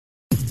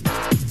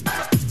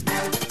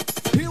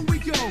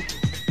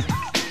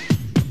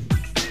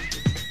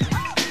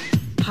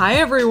Hi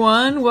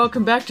everyone,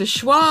 welcome back to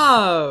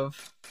Schwab!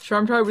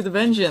 Charmed with a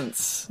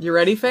Vengeance. You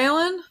ready,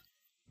 Phelan?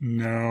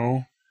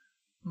 No.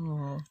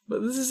 Oh,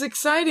 but this is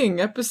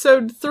exciting!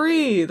 Episode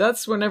 3!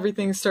 That's when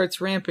everything starts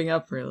ramping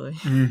up, really.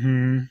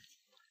 Mm-hmm.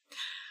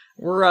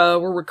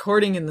 We're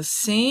recording in the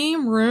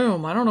same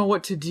room. I don't know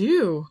what to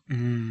do. I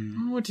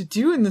don't know what to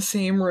do in the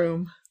same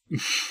room.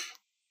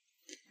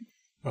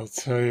 I'll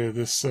tell you,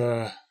 this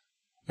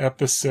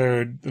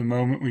episode, the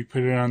moment we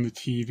put it on the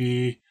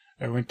TV,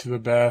 I went to the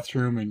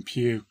bathroom and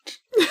puked.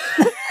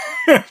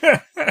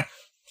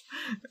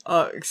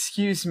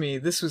 Excuse me.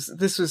 This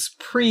was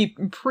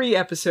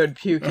pre-episode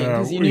puking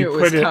because you knew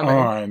it was coming.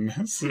 coming. We put it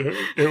on, so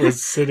it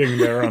was sitting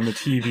there on the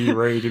TV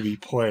ready to be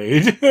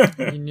played.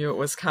 You knew it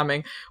was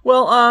coming.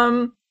 Well,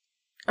 all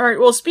right.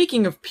 Well,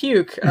 speaking of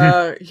puke,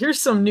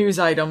 here's some news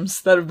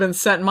items that have been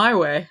sent my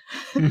way.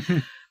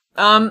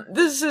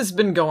 This has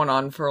been going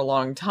on for a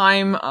long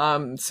time,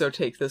 so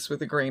take this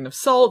with a grain of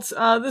salt.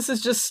 This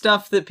is just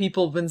stuff that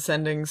people have been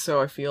sending,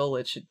 so I feel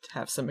it should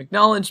have some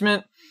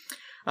acknowledgement.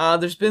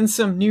 There's been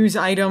some news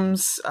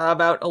items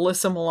about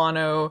Alyssa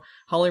Milano,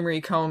 Holly Marie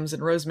Combs,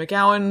 and Rose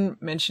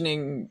McGowan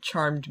mentioning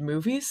Charmed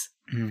movies.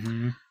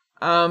 Mm-hmm.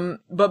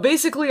 But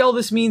basically all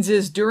this means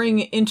is during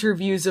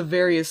interviews of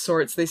various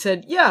sorts, they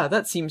said, yeah,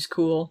 that seems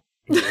cool.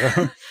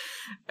 Yeah.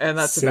 And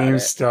that's same about it.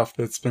 stuff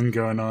that's been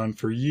going on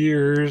for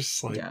years,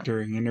 like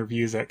during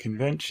interviews at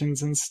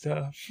conventions and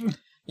stuff.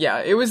 Yeah,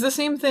 it was the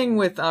same thing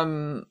with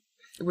the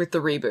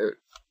reboot.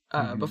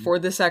 Before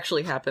this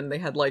actually happened, they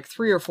had like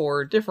 3 or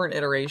 4 different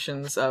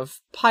iterations of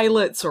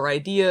pilots or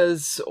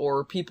ideas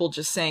or people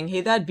just saying,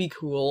 hey, that'd be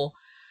cool.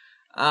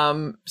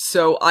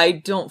 So I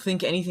don't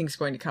think anything's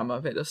going to come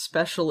of it,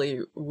 especially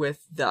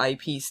with the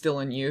IP still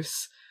in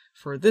use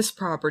for this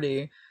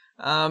property.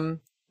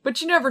 But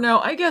you never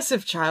know. I guess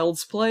if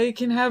Child's Play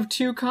can have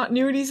 2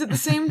 continuities at the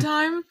same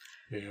time.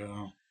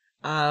 Yeah.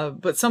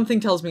 But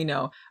something tells me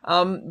no.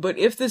 But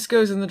if this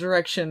goes in the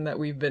direction that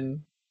we've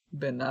been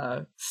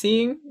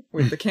seeing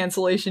with the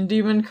cancellation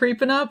demon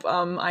creeping up,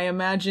 I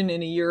imagine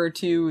in a year or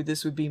 2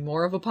 this would be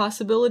more of a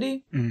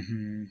possibility.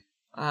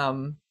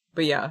 Mm-hmm.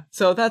 But yeah,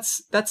 so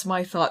that's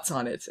my thoughts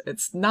on it.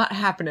 It's not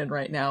happening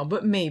right now,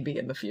 but maybe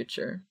in the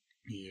future.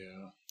 Yeah.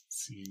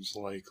 Seems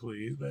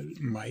likely that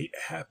it might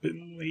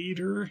happen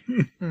later.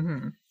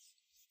 Mm-hmm.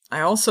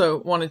 I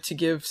also wanted to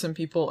give some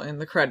people in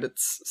the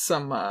credits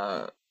some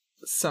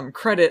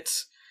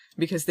credit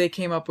because they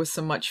came up with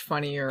some much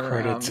funnier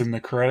credits in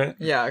the credit.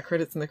 Yeah,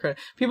 credits in the credit.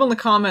 People in the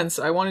comments,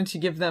 I wanted to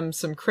give them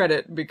some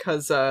credit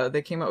because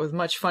they came up with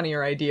much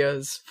funnier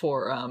ideas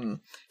for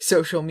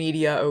social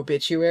media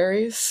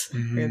obituaries.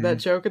 Mm-hmm. We had that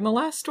joke in the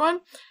last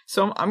one,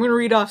 so I'm going to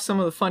read off some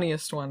of the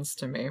funniest ones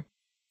to me.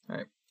 All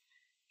right.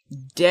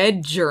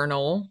 Dead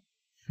Journal,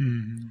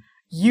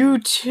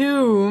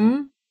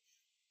 YouTome,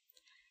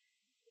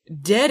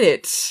 Dead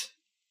It,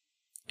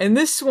 and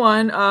this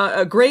one,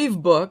 a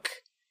grave book,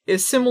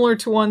 is similar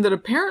to one that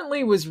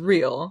apparently was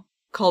real,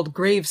 called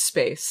Grave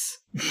Space.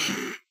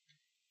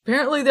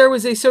 Apparently there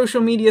was a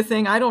social media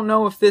thing, I don't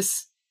know if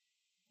this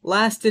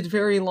lasted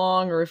very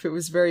long or if it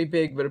was very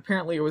big, but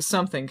apparently it was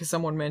something, because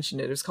someone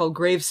mentioned it. It was called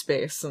Grave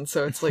Space, and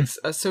so it's like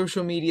a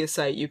social media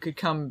site you could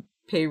come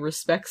pay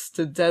respects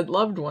to dead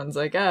loved ones,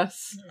 I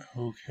guess.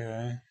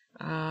 Okay.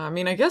 I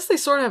mean, I guess they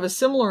sort of have a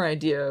similar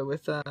idea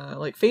with,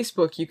 like,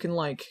 Facebook. You can,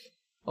 like,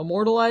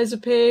 immortalize a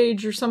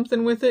page or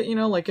something with it, you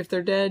know? Like, if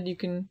they're dead, you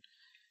can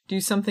do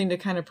something to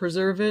kind of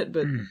preserve it,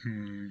 but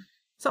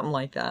something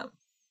like that.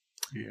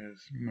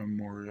 Yes,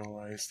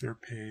 memorialize their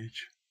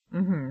page.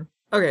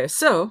 Okay,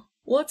 so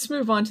let's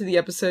move on to the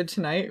episode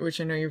tonight, which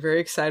I know you're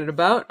very excited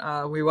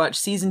about. We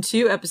watched Season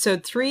 2,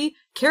 Episode 3,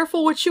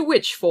 Careful What You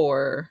Wish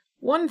For.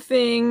 One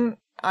thing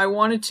I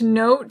wanted to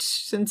note,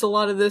 since a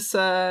lot of this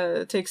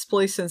takes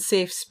place in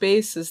safe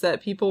space, is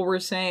that people were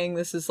saying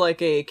this is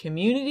like a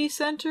community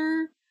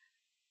center.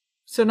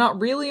 So not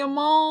really a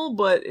mall,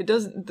 but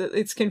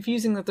it's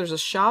confusing that there's a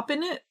shop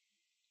in it.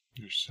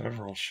 There's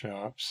several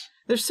shops.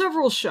 There's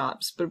several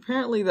shops, but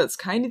apparently that's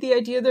kind of the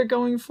idea they're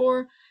going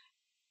for.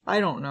 I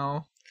don't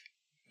know.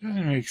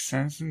 Doesn't make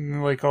sense.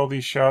 And, like, all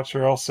these shops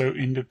are also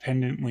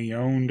independently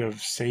owned of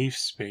Safe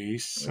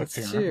Space, That's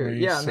apparently. true.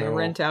 Yeah, and they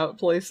rent out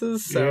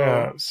places, so...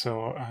 Yeah,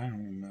 so I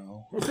don't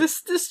know.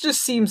 This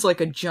just seems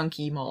like a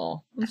junkie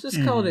mall. Let's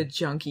just call it a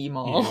junkie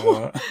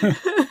mall. Yeah.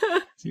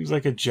 Seems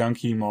like a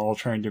junkie mall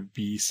trying to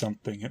be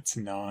something it's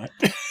not.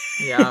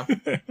 Yeah.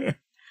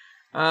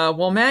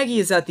 Well, Maggie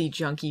is at the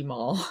junkie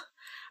mall.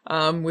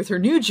 With her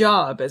new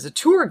job as a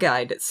tour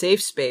guide at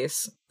Safe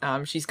Space.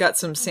 She's got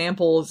some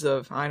samples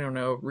of, I don't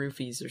know,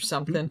 roofies or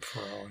something.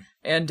 Probably.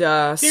 And,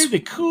 they're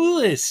the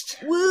coolest!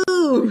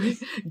 Woo!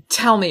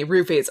 Tell me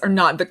roofies are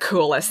not the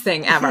coolest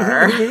thing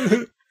ever.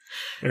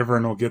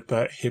 Everyone will get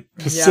that hip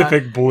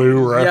Pacific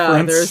Blue reference.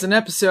 Yeah, there's an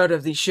episode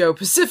of the show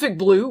Pacific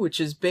Blue,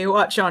 which is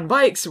Baywatch on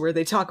Bikes, where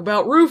they talk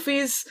about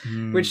roofies,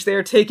 which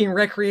they're taking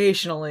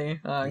recreationally,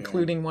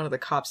 including one of the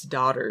cop's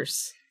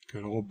daughters.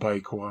 Good old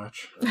Bike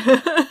Watch.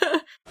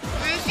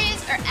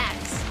 Roofies or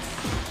X?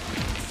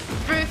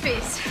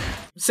 Roofies.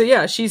 So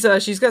yeah, she's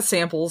got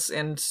samples,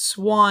 and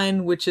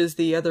Swan, which is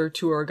the other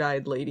tour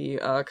guide lady,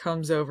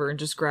 comes over and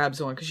just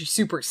grabs one because she's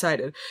super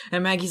excited.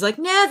 And Maggie's like,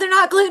 "No, they're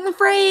not gluten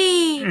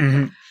free."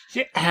 Mm-hmm.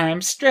 Yeah,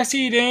 I'm stress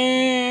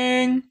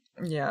eating.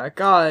 Yeah,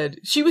 God.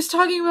 She was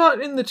talking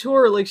about in the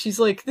tour, like, she's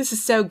like, "This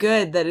is so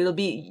good that you'll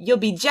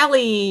be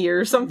jelly,"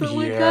 or something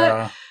like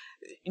that.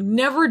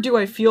 Never do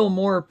I feel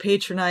more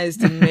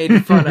patronized and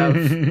made fun of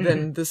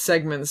than the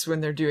segments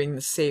when they're doing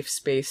the safe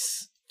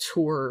space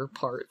tour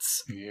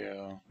parts.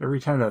 Yeah. Every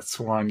time that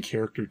Swan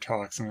character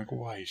talks, I'm like,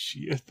 why is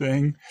she a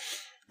thing?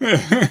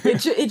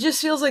 It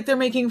just feels like they're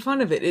making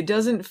fun of it. It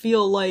doesn't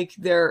feel like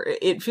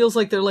it feels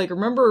like they're like,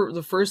 remember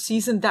the first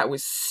season? That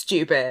was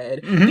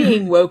stupid.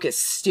 Being woke is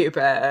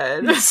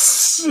stupid.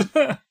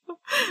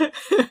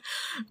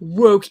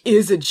 Woke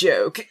is a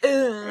joke.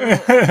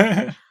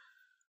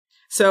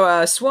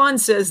 So Swan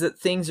says that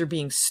things are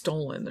being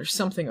stolen. There's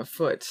something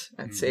afoot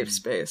at Safe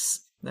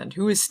Space. And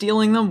who is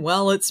stealing them?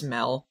 Well, it's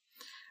Mel.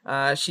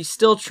 She's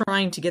still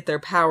trying to get their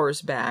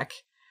powers back.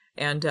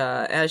 And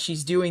as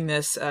she's doing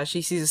this,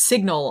 she sees a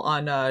signal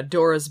on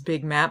Dora's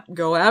big map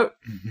go out.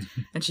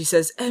 And she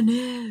says, "Oh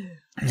no."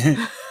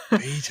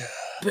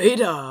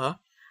 Beta.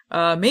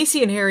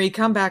 Macy and Harry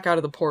come back out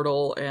of the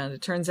portal, and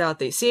it turns out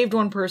they saved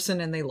one person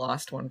and they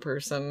lost one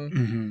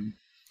person.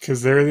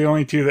 Because they're the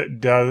only two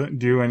that doesn't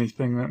do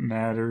anything that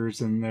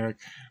matters, and they're like,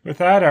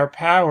 without our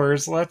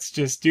powers, let's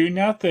just do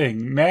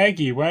nothing.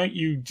 Maggie, why don't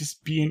you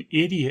just be an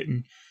idiot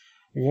and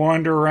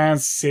wander around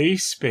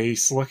Safe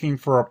Space looking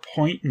for a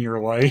point in your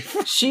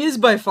life? She is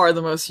by far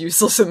the most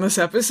useless in this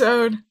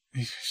episode.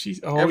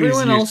 She's always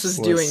Everyone else useless. is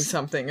doing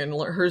something, and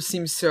hers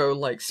seems so,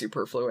 like,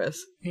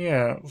 superfluous.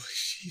 Yeah,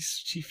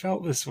 she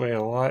felt this way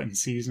a lot in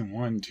season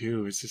 1,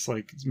 too. It's just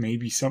like,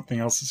 maybe something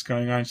else is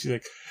going on. She's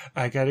like,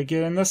 I gotta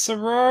get in the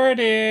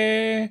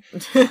sorority.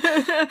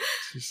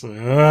 She's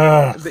like,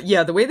 ugh. But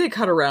yeah, the way they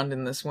cut around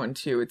in this one,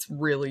 too, it's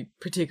really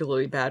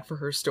particularly bad for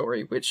her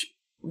story, which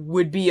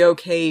would be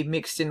okay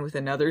mixed in with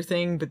another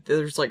thing, but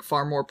there's like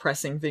far more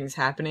pressing things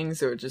happening,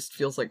 so it just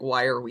feels like,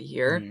 why are we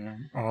here? Yeah,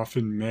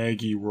 often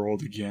Maggie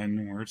world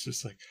again, where it's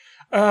just like,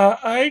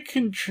 I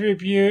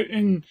contribute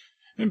in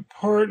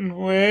important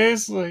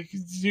ways, like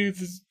do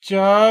this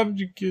job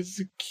to get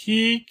the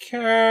key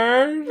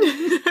card.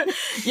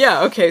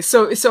 Yeah, okay,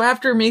 so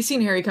after Macy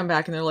and Harry come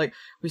back and they're like,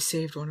 we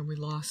saved one and we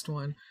lost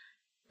one,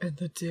 and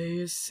the day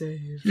is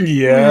saved.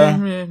 Yeah.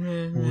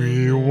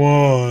 We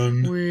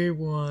won. We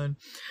won.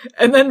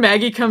 And then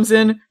Maggie comes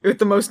in with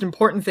the most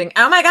important thing.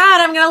 Oh my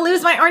god, I'm gonna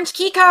lose my orange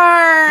key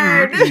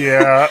card!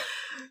 Yeah.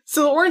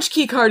 So the orange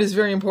key card is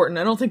very important.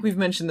 I don't think we've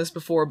mentioned this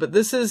before, but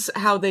this is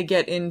how they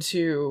get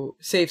into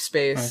Safe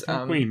Space. I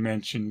think we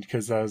mentioned,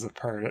 because that was a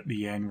part at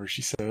the end where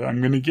she said,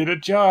 I'm going to get a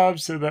job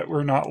so that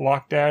we're not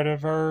locked out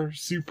of our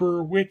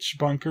super witch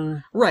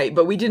bunker. Right,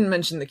 but we didn't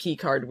mention the key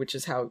card, which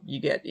is how you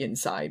get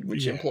inside,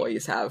 which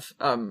employees have.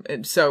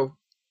 And so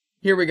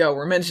here we go.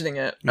 We're mentioning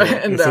it. Yeah,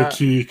 and, it's a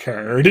key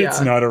card. Yeah.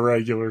 It's not a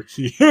regular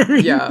key.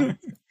 Yeah.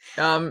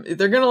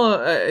 They're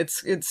gonna,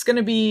 it's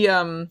gonna be,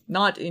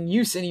 not in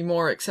use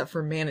anymore except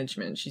for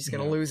management. She's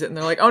gonna lose it, and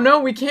they're like, oh no,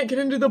 we can't get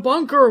into the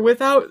bunker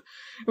without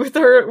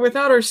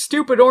our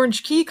stupid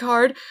orange key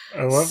card.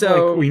 I love,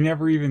 like, we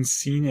never even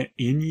seen it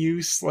in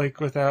use, like,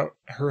 without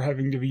her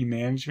having to be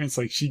management. It's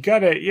like, she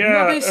got it,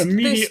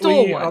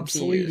 immediately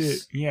obsolete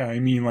it. Yeah, I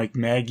mean, like,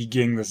 Maggie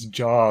getting this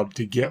job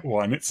to get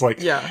one. It's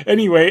like,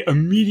 anyway,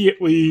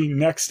 immediately,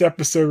 next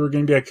episode, we're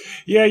gonna be like,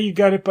 yeah, you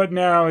got it, but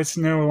now it's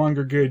no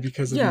longer good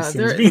because of these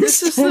things being this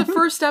stolen. is the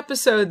first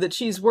episode that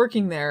she's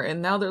working there,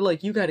 and now they're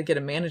like, you gotta get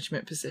a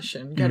management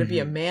position. You gotta be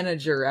a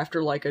manager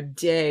after, like, a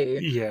day.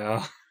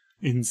 Yeah.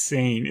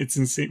 Insane. It's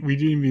insane. We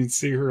didn't even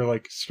see her,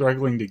 like,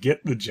 struggling to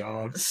get the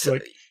job. It's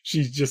like,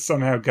 she just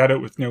somehow got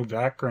it with no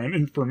background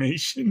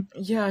information.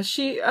 Yeah,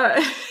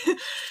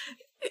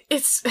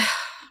 it's...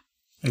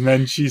 And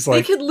then she's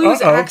like, they could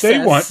lose access.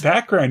 They want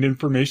background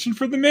information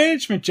for the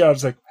management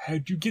jobs. Like,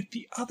 how'd you get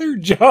the other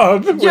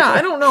job? Yeah,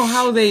 I don't know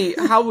how they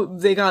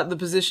got the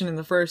position in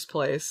the first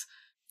place.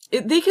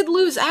 They could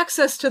lose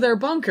access to their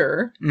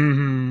bunker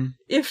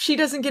if she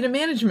doesn't get a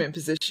management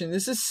position.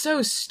 This is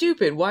so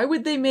stupid. Why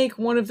would they make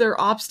one of their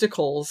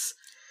obstacles?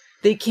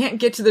 They can't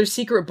get to their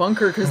secret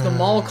bunker because the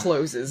mall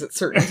closes at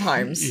certain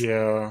times.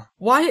 Yeah.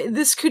 Why?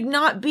 This could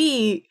not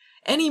be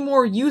any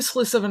more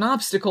useless of an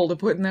obstacle to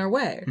put in their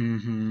way.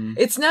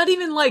 It's not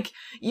even like,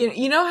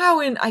 you know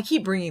how I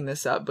keep bringing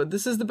this up, but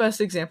this is the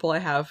best example I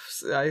have.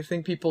 I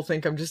think people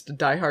think I'm just a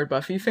diehard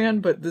Buffy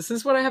fan, but this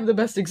is what I have the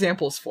best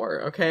examples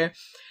for, okay?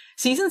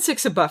 Season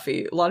 6 of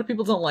Buffy, a lot of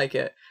people don't like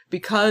it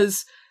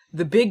because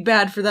the big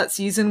bad for that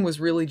season was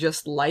really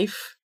just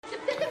life. It's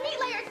a meat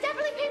layer. It's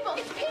definitely people.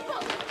 It's people.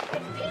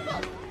 It's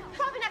people.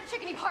 Probably not the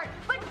chickeny part,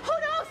 but who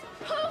knows?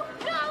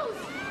 Who knows?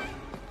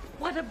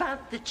 What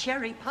about the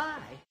cherry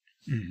pie?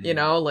 Mm-hmm. You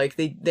know, like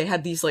they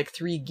had these like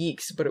 3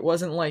 geeks, but it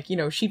wasn't like, you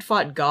know, she'd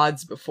fought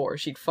gods before.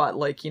 She'd fought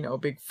like, you know,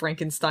 big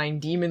Frankenstein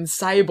demon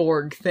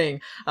cyborg thing,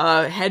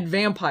 head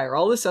vampire,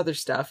 all this other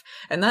stuff.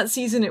 And that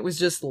season it was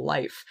just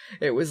life.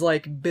 It was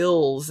like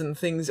bills and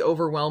things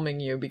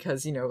overwhelming you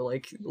because, you know,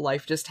 like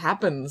life just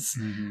happens.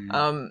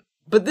 Mm-hmm.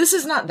 But this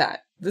is not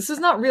that. This is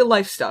not real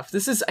life stuff.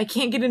 This is, I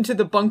can't get into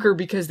the bunker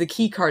because the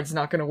key card's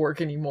not going to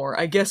work anymore.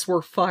 I guess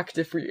we're fucked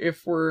if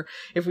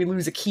we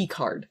lose a key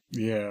card.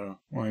 Yeah.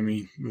 Well, I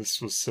mean, this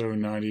was so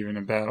not even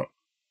about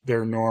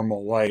their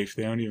normal life.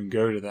 They don't even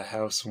go to the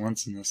house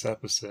once in this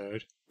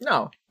episode.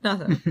 No,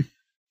 nothing.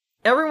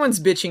 Everyone's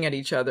bitching at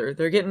each other.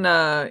 They're getting,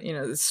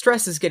 the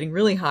stress is getting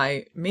really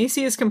high.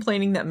 Macy is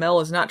complaining that Mel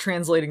is not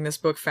translating this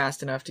book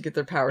fast enough to get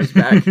their powers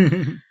back.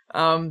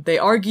 They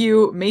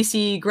argue.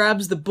 Macy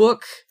grabs the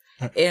book.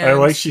 And I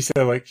like she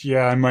said, like,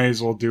 yeah, I might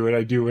as well do it.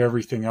 I do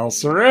everything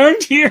else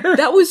around here.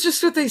 That was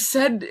just what they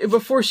said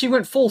before she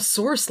went full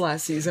source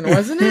last season,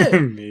 wasn't it?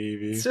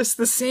 Maybe. It's just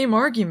the same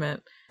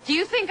argument. Do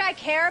you think I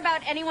care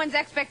about anyone's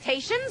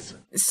expectations?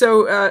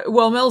 So,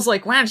 Mel's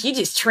like, why don't you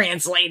just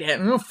translate it?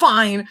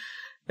 Fine.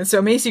 And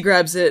so Macy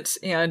grabs it,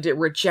 and it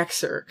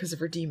rejects her because of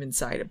her demon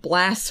side. It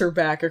blasts her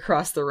back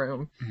across the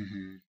room.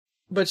 Mm-hmm.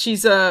 But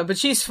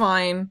she's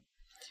fine.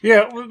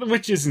 Yeah,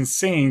 which is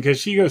insane, because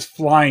she goes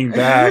flying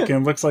back,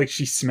 and it looks like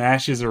she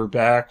smashes her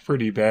back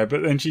pretty bad,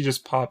 but then she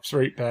just pops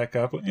right back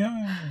up.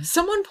 Yeah.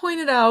 Someone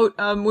pointed out,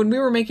 when we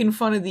were making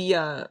fun of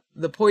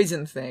the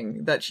poison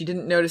thing, that she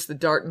didn't notice the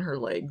dart in her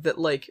leg, that,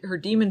 like, her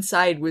demon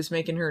side was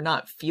making her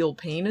not feel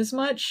pain as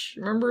much.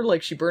 Remember,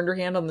 like, she burned her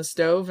hand on the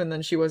stove, and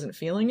then she wasn't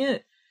feeling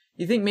it?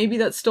 You think maybe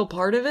that's still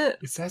part of it?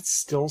 Is that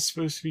still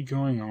supposed to be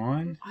going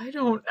on? I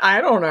don't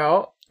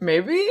know.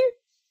 Maybe?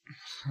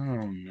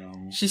 Oh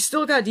no. She's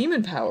still got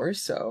demon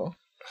powers, so.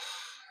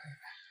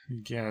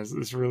 Yeah,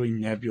 it's really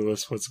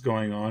nebulous what's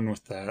going on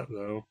with that,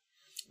 though.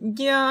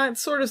 Yeah,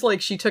 it's sort of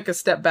like she took a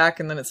step back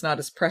and then it's not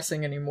as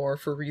pressing anymore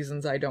for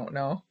reasons I don't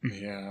know.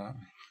 Yeah.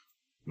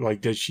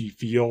 Like, does she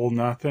feel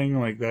nothing?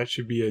 Like, that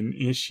should be an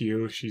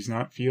issue. She's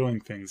not feeling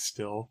things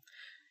still.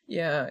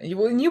 Yeah,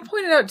 and you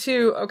pointed out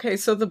too, okay,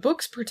 so the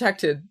book's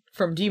protected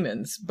from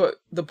demons, but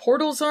the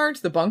portals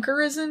aren't, the bunker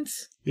isn't?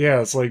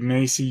 Yeah, it's like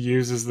Macy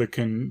uses the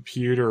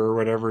computer or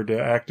whatever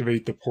to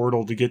activate the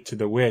portal to get to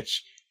the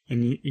witch.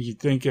 And you'd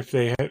think if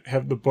they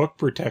have the book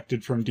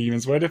protected from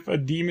demons, what if a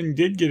demon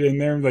did get in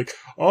there and like,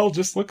 oh, I'll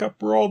just look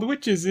up where all the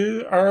witches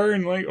are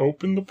and like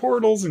open the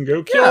portals and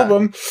go kill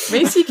them.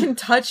 Macy can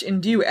touch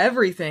and do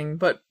everything,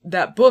 but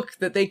that book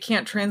that they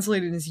can't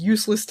translate is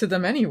useless to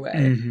them anyway.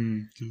 Mm-hmm.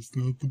 Just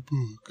not the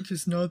book.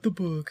 Just not the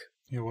book.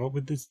 Yeah, what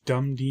would these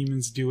dumb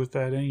demons do with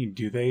that anyway?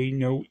 Do they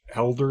know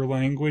elder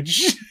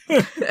language?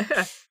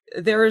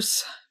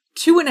 There's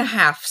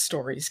 2.5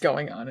 stories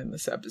going on in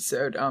this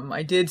episode.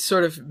 I did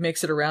sort of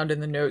mix it around in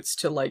the notes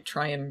to like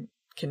try and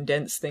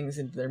condense things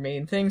into their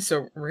main thing.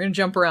 So we're gonna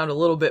jump around a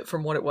little bit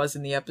from what it was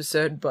in the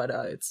episode, but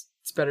it's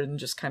better than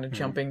just kind of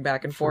jumping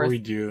back and forth. Before we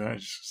do that, I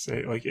just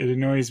say like it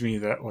annoys me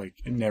that like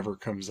it never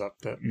comes up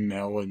that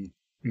Mel and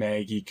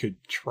Maggie could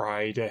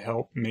try to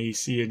help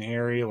Macy and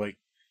Harry like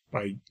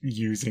by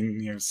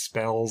using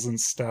spells and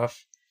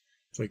stuff.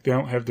 It's like they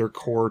don't have their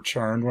core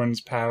Charmed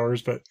One's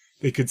powers, but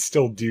they could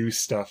still do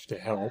stuff to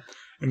help.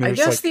 And I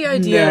guess the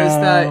idea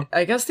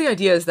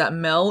is that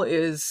Mel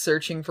is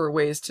searching for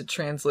ways to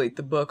translate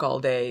the book all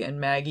day, and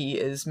Maggie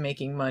is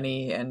making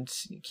money and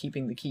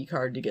keeping the key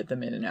card to get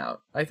them in and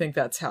out. I think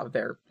that's how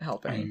they're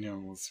helping. I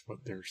know it's what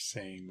they're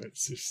saying, but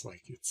it's just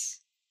like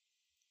it's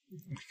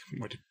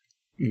what if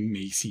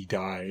Macy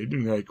died,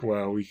 and like,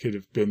 wow, we could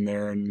have been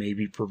there and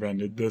maybe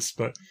prevented this,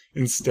 but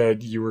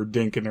instead you were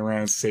dinking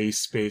around safe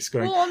space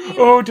going,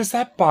 oh, does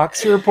that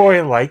boxer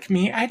boy like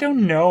me? I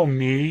don't know,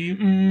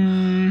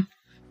 me.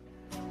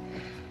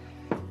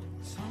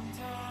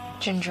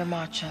 Ginger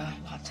matcha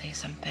latte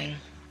something.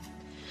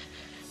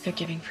 They're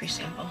giving free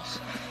samples.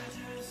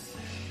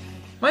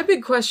 My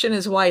big question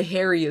is why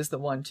Harry is the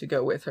one to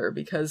go with her,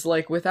 because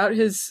like without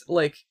his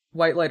like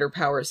white lighter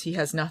powers, he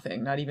has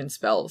nothing, not even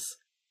spells.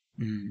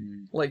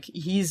 Like,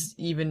 he's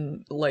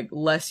even, like,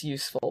 less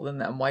useful than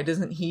them. Why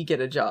doesn't he get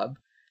a job?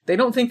 They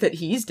don't think that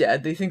he's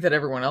dead. They think that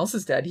everyone else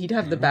is dead. He'd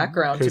have the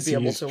background to be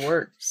able to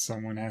work.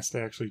 Someone has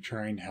to actually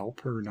try and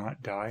help her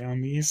not die on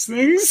these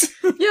things.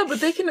 Yeah,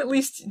 but they can at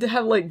least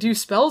have, like, do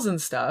spells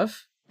and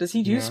stuff. Does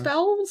he do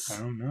spells? I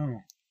don't know.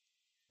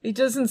 It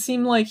doesn't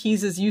seem like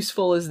he's as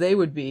useful as they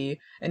would be.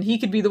 And he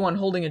could be the one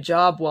holding a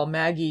job while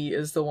Maggie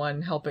is the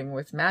one helping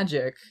with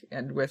magic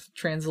and with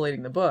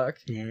translating the book.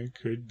 Yeah, it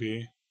could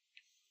be.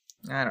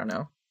 I don't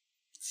know.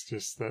 It's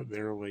just that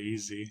they're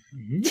lazy.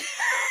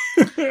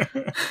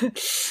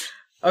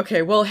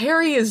 Okay, well,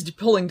 Harry is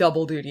pulling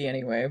double duty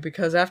anyway,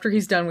 because after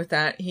he's done with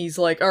that, he's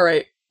like,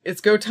 alright,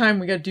 it's go time,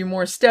 we gotta do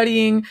more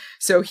studying.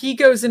 So he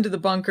goes into the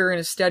bunker and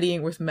is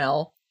studying with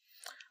Mel.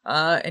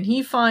 And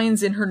he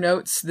finds in her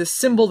notes this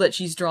symbol that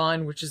she's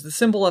drawn, which is the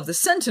symbol of the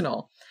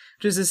Sentinel,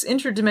 which is this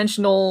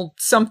interdimensional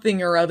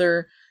something or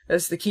other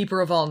as the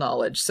keeper of all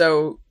knowledge.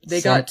 So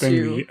they got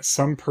to...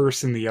 Some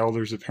person the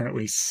elders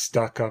apparently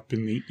stuck up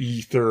in the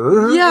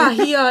ether.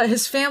 Yeah,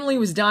 his family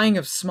was dying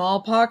of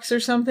smallpox or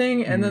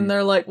something, and then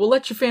they're like, we'll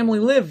let your family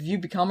live if you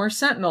become our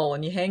sentinel,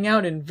 and you hang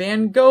out in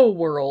Van Gogh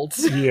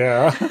worlds.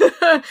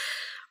 Yeah.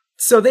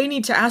 So they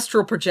need to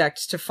astral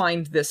project to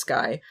find this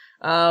guy.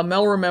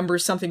 Mel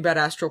remembers something about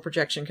astral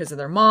projection because of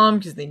their mom,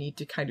 because they need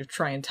to kind of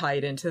try and tie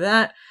it into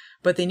that.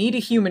 But they need a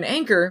human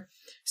anchor,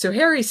 so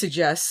Harry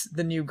suggests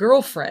the new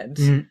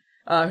girlfriend.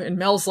 And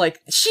Mel's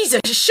like, she's a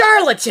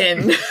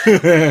charlatan!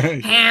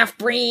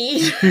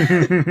 Half-breed!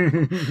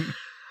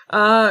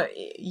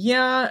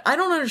 Yeah, I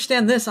don't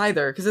understand this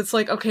either, because it's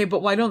like, okay,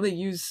 but why don't they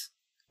use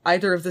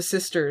either of the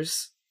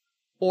sisters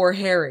or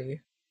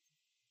Harry?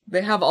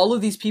 They have all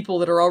of these people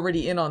that are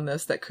already in on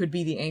this that could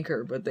be the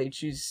anchor, but they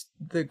choose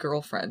the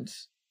girlfriend.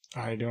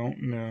 I don't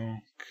know.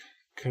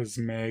 Because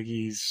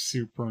Maggie's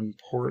super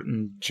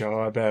important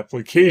job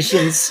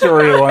application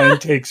storyline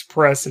takes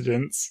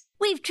precedence.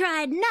 We've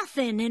tried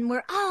nothing and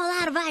we're all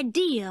out of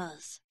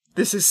ideas.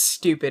 This is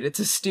stupid. It's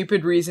a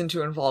stupid reason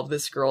to involve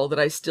this girl that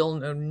I still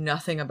know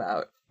nothing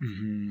about.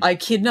 I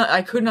could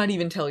not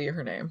even tell you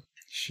her name.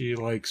 She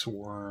likes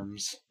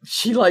worms.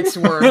 She likes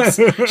worms.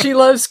 She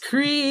loves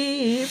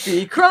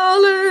creepy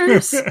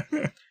crawlers.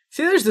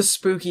 See, there's the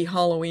spooky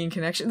Halloween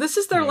connection. This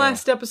is their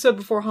last episode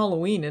before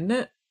Halloween, isn't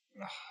it?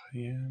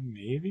 Yeah,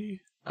 maybe?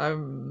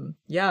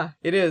 Yeah,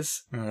 it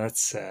is. Oh,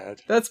 that's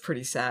sad. That's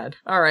pretty sad.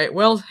 Alright,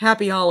 well,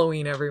 happy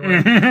Halloween,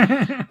 everyone.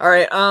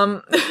 Alright,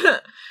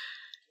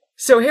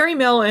 so Harry,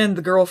 Mel, and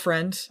the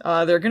girlfriend,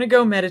 they're gonna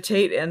go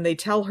meditate, and they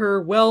tell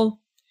her, well,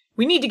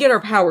 we need to get our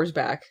powers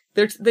back.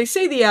 They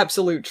say the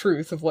absolute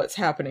truth of what's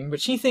happening, but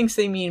she thinks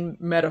they mean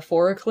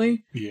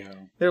metaphorically. Yeah.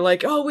 They're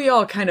like, oh, we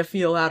all kind of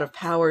feel out of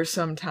power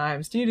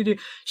sometimes.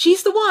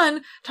 She's the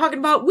one talking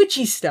about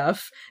witchy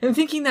stuff and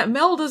thinking that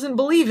Mel doesn't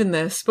believe in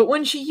this, but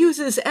when she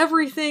uses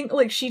everything,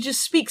 like, she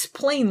just speaks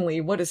plainly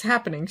what is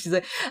happening. She's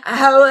like,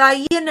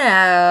 oh, you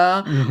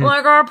know,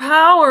 like our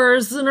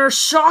powers and our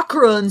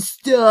chakra and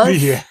stuff.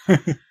 Yeah.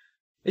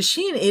 Is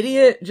she an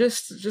idiot?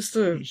 Just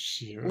a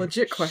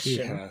legit question.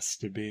 She has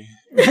to be.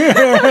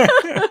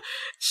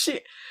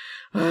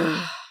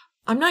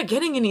 I'm not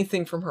getting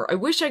anything from her. I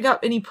wish I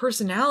got any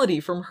personality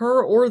from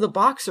her or the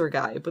boxer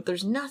guy, but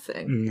there's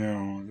nothing.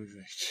 No,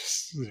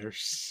 they're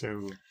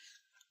so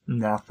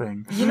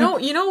nothing. You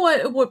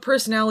know what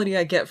personality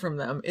I get from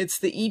them? It's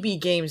the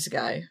EB Games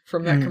guy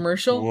from that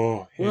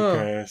commercial.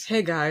 Whoa.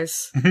 Hey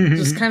guys.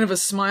 Just kind of a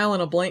smile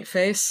and a blank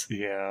face.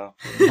 Yeah,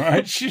 pretty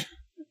much.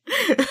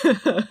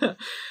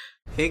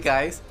 Hey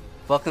guys,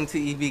 welcome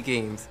to EB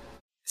Games.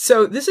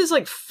 So this is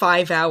like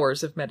 5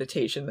 hours of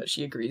meditation that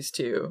she agrees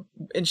to,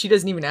 and she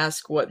doesn't even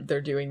ask what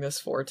they're doing this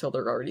for till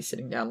they're already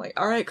sitting down like,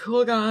 alright,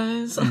 cool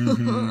guys.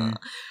 Mel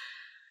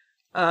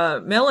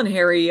and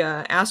Harry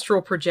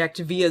astral project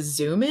via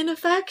zoom in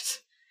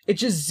effect. It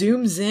just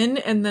zooms in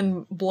and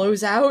then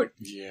blows out.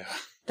 Yeah.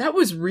 That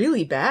was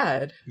really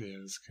bad. Yeah,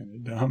 it was kind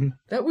of dumb.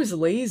 That was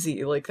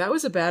lazy. Like, that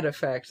was a bad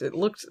effect. It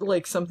looked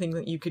like something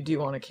that you could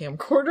do on a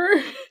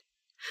camcorder.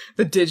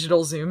 The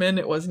digital zoom in,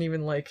 it wasn't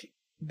even like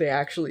they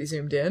actually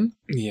zoomed in.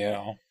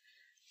 Yeah.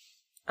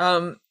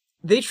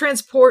 They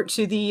transport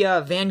to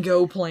the Van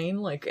Gogh plane,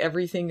 like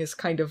everything is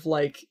kind of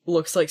like,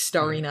 looks like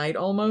Starry Night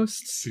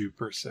almost.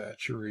 Super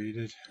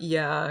saturated.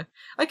 Yeah.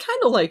 I kind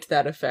of liked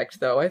that effect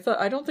though.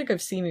 I don't think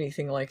I've seen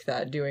anything like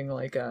that, doing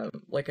like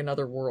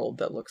another world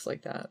that looks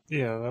like that.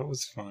 Yeah, that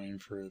was fine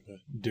for the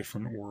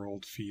different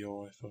world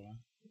feel, I thought.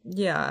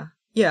 Yeah.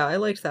 Yeah, I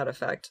liked that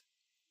effect.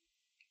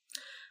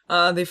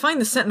 They find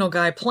the Sentinel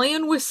guy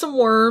playing with some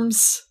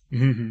worms.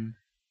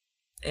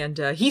 And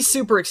he's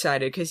super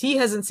excited because he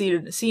hasn't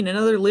seen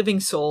another living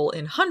soul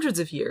in hundreds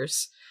of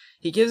years.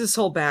 He gives his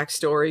whole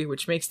backstory,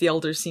 which makes the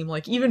elders seem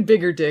like even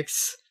bigger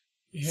dicks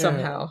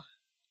somehow.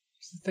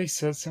 They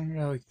said something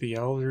about like the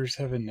elders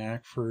have a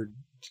knack for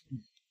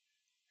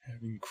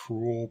having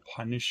cruel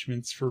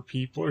punishments for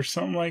people or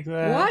something like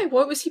that. Why?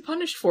 What was he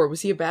punished for?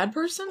 Was he a bad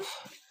person?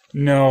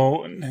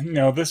 No,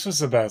 this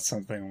was about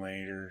something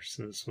later,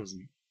 so this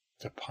wasn't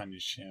to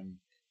punish him.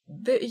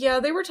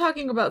 They were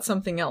talking about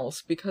something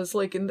else, because,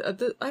 like,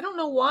 I don't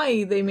know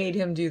why they made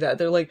him do that.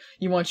 They're like,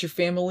 you want your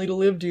family to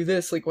live, do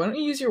this. Like, why don't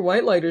you use your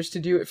white lighters to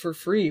do it for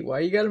free? Why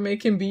you gotta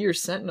make him be your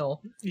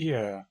sentinel?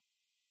 Yeah.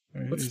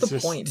 What's the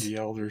point? The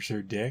elders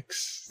are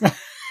dicks.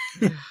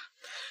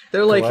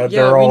 They're like,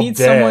 we need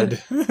someone.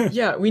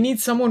 Yeah, we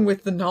need someone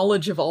with the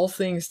knowledge of all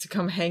things to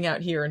come hang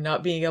out here and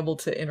not being able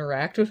to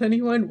interact with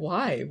anyone.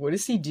 Why? What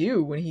does he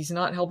do when he's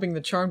not helping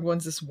the Charmed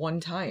Ones this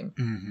one time?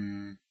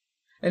 Mm-hmm.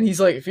 And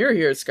he's like, if you're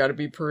here, it's gotta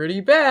be pretty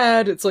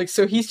bad. It's like,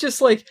 so he's just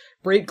like,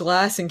 break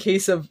glass in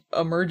case of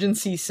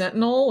emergency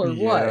sentinel, or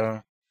what?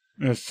 Yeah.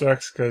 And it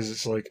sucks because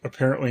it's like,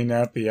 apparently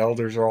now that the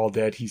elders are all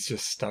dead, he's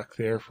just stuck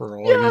there for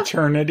all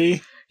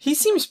eternity. He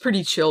seems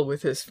pretty chill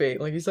with his fate.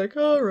 Like, he's like,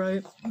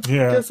 alright,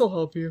 guess I'll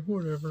help you,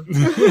 whatever.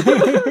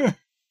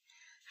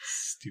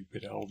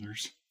 Stupid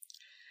elders.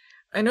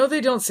 I know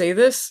they don't say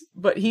this,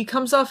 but he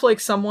comes off like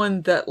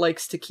someone that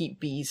likes to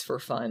keep bees for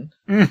fun.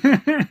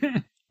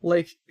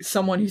 like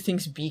someone who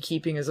thinks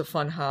beekeeping is a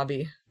fun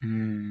hobby.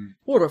 Mm.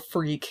 What a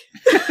freak.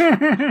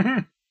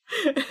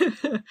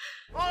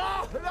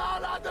 Oh, no,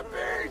 not the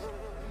bees!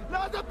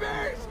 Not the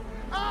bees!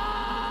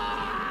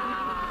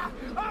 Ah!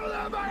 Out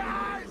of my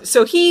eyes!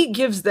 So he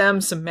gives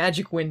them some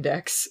magic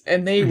Windex,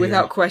 and they,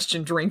 without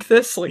question, drink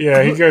this. Like,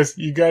 yeah, he goes,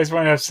 you guys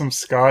want to have some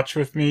scotch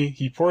with me?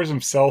 He pours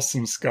himself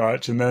some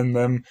scotch, and then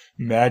them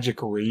magic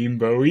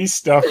rainbowy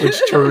stuff,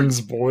 which turns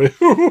blue.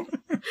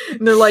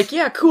 And they're like,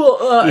 yeah, cool,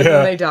 and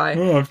then they die.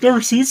 Oh, I've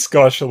never seen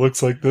scotch that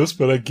looks like this,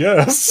 but I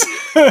guess.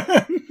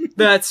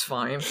 That's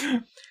fine.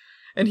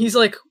 And he's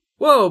like,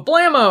 whoa,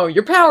 blammo,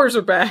 your powers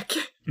are back.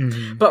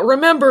 Mm-hmm. But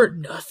remember,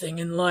 nothing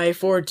in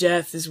life or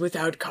death is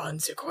without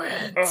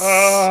consequence.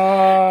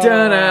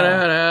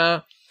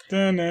 Da-na-na-na.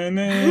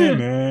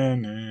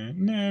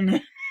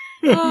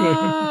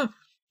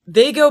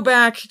 They go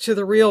back to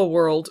the real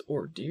world,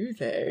 or do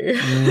they?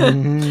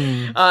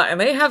 Mm-hmm. And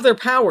they have their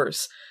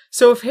powers.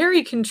 So if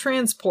Harry can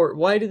transport,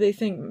 why do they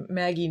think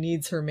Maggie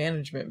needs her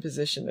management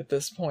position at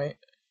this point?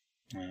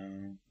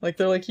 Like,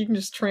 they're like, you can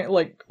just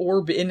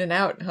orb in and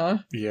out, huh?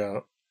 Yeah,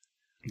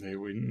 they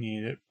wouldn't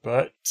need it,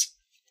 but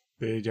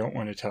they don't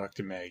want to talk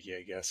to Maggie,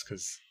 I guess,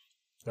 because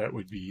that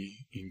would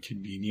be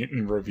inconvenient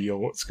and reveal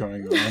what's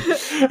going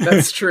on.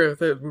 That's true.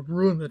 That would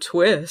ruin the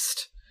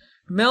twist.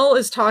 Mel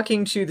is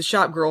talking to the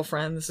shop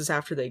girlfriend. This is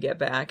after they get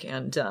back,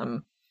 and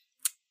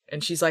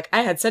she's like,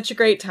 I had such a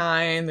great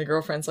time. The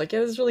girlfriend's like, yeah,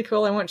 this is really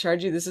cool. I won't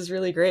charge you. This is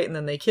really great. And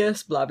then they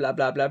kiss, blah, blah,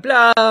 blah, blah,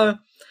 blah.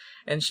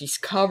 And she's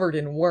covered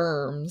in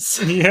worms.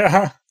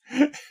 Yeah.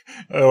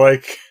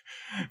 Like,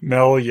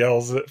 Mel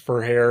yells it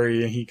for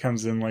Harry, and he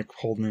comes in, like,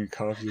 holding a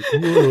cup. He's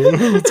like,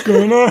 whoa, what's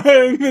going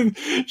on? And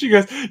she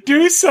goes,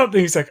 do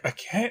something. He's like, I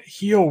can't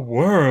heal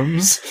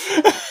worms.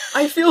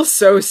 I feel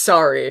so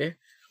sorry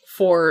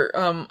for,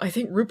 I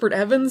think Rupert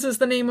Evans is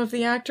the name of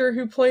the actor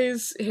who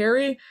plays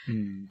Harry.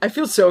 I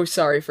feel so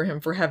sorry for him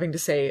for having to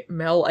say,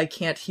 Mel, I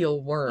can't heal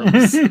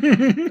worms.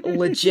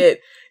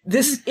 Legit.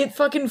 It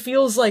fucking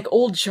feels like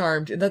Old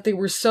Charmed, and that they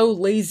were so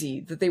lazy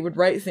that they would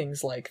write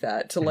things like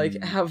that to,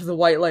 like, have the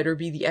White Lighter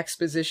be the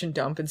exposition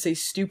dump and say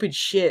stupid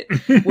shit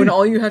when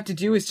all you have to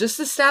do is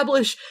just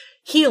establish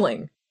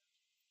healing.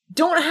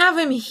 Don't have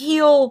him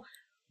heal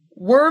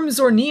worms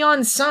or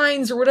neon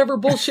signs or whatever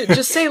bullshit.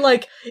 Just say,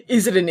 like,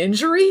 is it an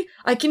injury?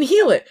 I can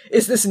heal it.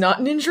 Is this not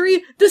an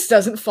injury? This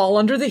doesn't fall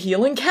under the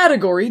healing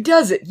category,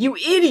 does it? You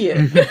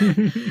idiot.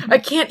 I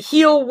can't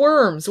heal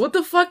worms. What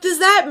the fuck does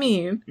that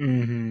mean?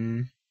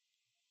 Mm-hmm.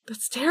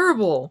 That's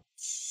terrible.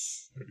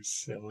 So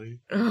silly.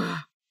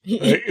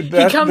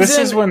 This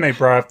is when they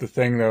brought up the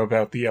thing, though,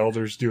 about the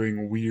elders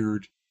doing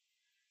weird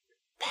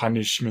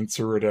punishments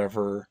or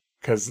whatever.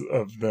 Because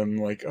of them,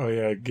 like, oh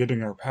yeah,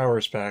 getting our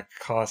powers back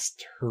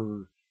cost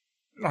her,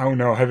 I don't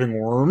know, having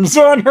worms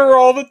on her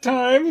all the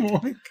time.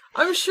 Like,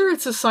 I'm sure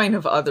it's a sign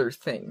of other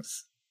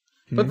things.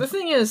 But the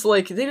thing is,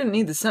 like, they didn't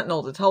need the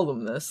Sentinel to tell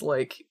them this.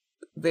 Like,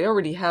 they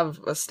already have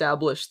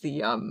established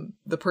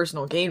the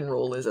personal gain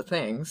rule is a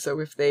thing. So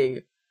if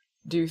they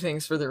do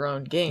things for their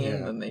own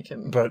gain, then they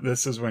can... But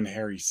this is when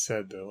Harry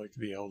said, though, like,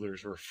 the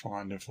elders were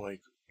fond of,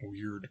 like,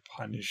 weird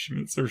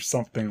punishments or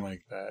something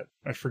like that.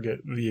 I forget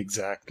the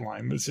exact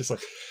line, but it's just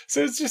like...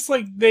 So it's just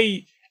like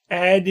they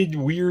added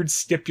weird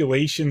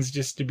stipulations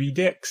just to be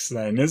dicks,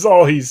 then, is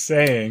all he's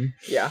saying.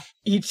 Yeah.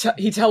 He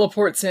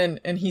teleports in,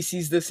 and he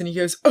sees this, and he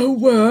goes, "A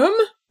worm?"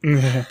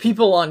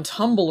 People on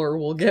Tumblr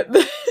will get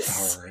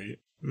this. Alright.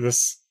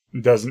 This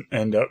doesn't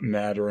end up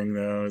mattering,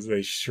 though, as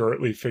they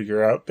shortly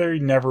figure out they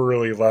never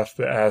really left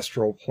the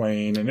astral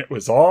plane, and it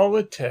was all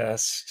a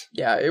test.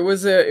 Yeah, it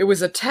was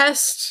a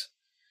test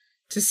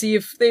to see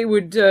if they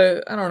would,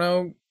 I don't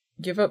know,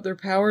 give up their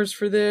powers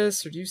for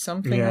this, or do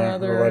something or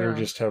other. Or let her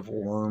just have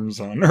worms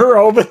on her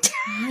all the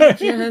time.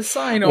 Yes,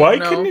 I don't know. Why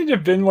couldn't it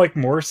have been, like,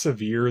 more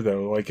severe,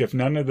 though? Like, if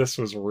none of this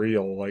was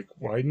real, like,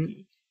 why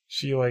didn't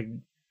she, like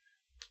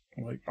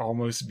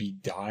almost be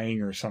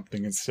dying or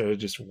something instead of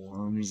just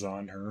worms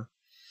on her?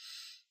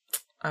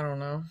 I don't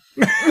know.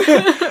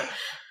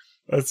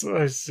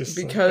 It's just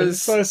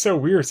because it's so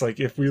weird. It's like,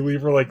 if we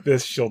leave her like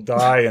this, she'll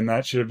die, and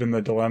that should have been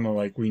the dilemma.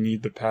 Like, we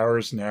need the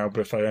powers now, but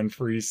if I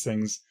unfreeze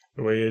things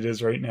the way it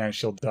is right now,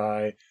 she'll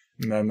die.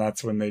 And then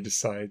that's when they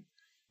decide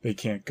they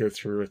can't go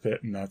through with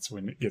it, and that's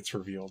when it gets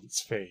revealed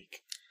it's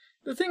fake.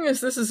 The thing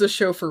is, this is a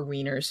show for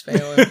wieners,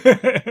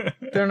 Phelan.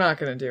 They're not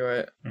going to do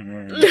it.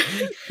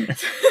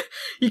 Right.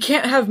 You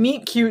can't have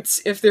meet cutes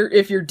if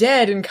you're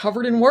dead and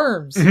covered in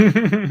worms.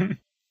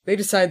 They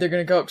decide they're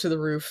going to go up to the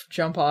roof,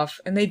 jump off,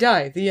 and they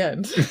die. The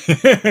end.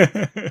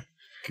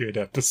 Good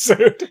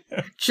episode.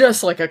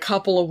 Just like a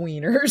couple of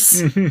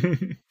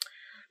wieners.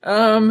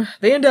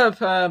 They end up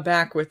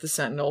back with the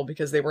Sentinel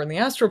because they were in the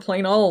astral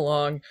plane all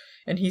along.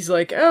 And he's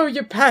like, oh,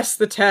 you passed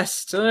the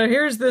test.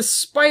 Here's this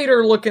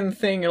spider-looking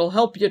thing. It'll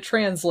help you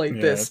translate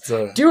this.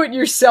 Do it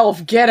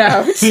yourself. Get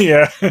out.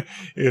 Yeah.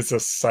 It's a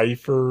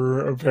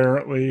cipher,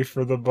 apparently,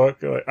 for the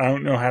book. I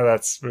don't know how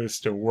that's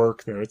supposed to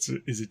work, though.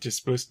 Is it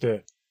just supposed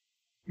to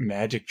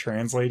magic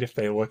translate if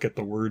they look at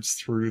the words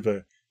through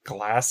the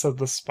glass of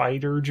the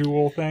spider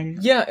jewel thing.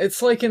 Yeah,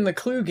 it's like in the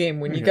Clue game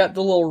when you got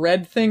the little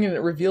red thing and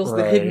it reveals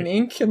the hidden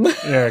ink.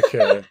 Yeah,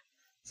 okay.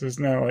 So it's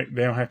not like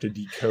they don't have to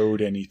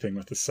decode anything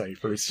with the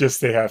cipher. It's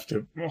just they have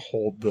to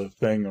hold the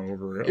thing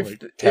over it,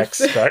 like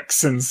text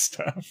specs and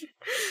stuff.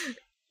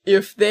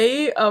 If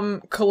they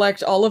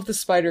collect all of the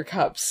spider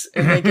cups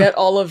and they get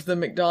all of the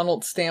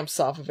McDonald's stamps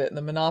off of it in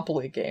the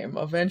Monopoly game,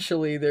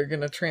 eventually they're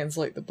going to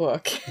translate the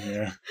book.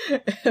 Yeah.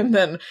 And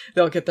then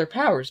they'll get their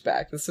powers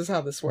back. This is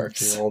how this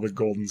works. All the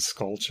golden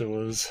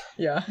skulltulas.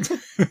 Yeah.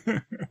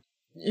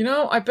 You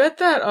know, I bet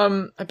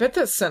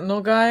that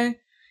Sentinel guy,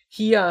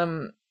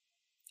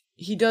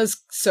 he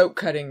does soap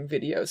cutting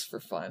videos for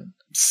fun.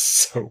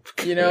 Soap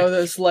cutting. You know,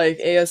 those like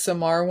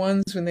ASMR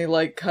ones when they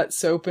like cut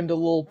soap into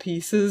little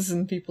pieces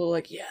and people are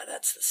like, yeah,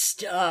 that's the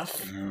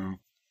stuff. No.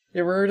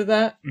 You ever heard of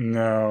that?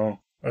 No.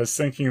 I was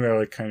thinking though,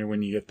 like kind of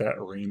when you get that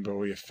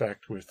rainbowy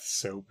effect with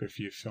soap if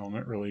you film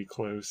it really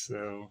close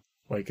though.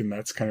 Like, and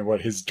that's kind of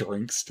what his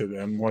drinks to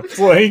them look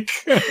like.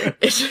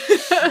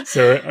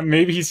 So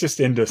maybe he's just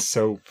into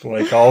soap,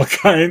 like all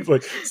kinds.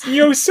 Like, you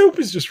know, soap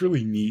is just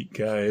really neat,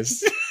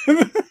 guys.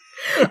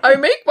 I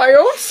make my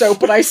own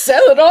soap and I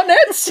sell it on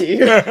Etsy.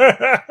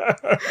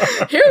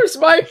 Here's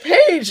my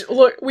page.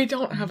 Look, we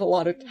don't have a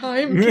lot of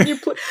time. Can you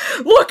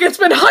look, it's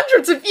been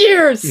hundreds of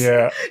years.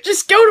 Yeah.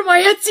 Just go to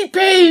my Etsy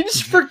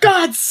page, for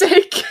God's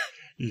sake.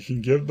 You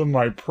can give them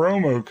my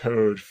promo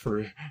code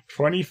for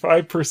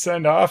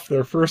 25% off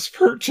their first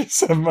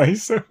purchase of my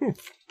soap.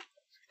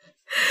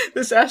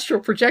 This astral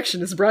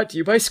projection is brought to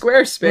you by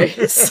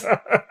Squarespace.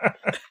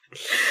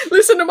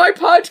 Listen to my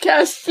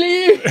podcast,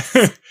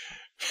 please.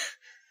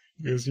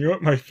 Because you know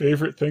what my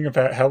favorite thing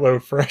about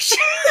HelloFresh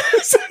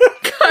is?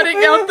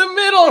 Cutting out the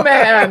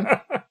middleman.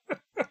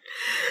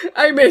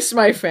 I miss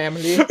my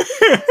family.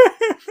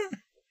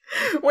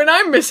 When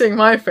I'm missing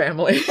my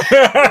family,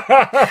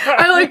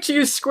 I like to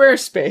use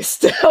Squarespace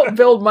to help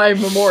build my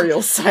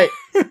memorial site.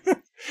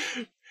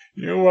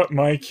 You know what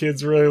my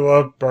kids really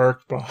love?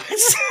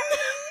 BarkBox.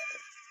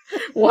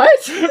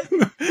 What?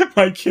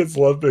 My kids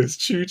love those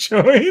chew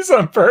choys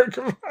on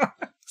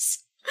BarkBox.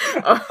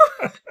 Oh.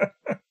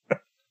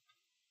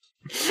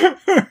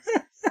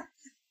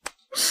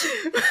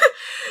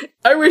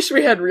 I wish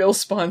we had real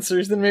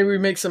sponsors, then maybe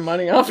we'd make some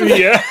money off of it.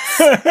 Yeah.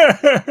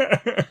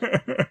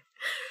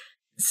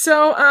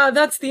 So,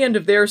 that's the end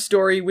of their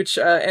story, which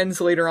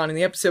ends later on in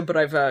the episode, but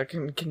I've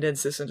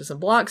condensed this into some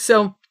blocks.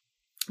 So,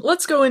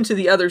 let's go into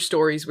the other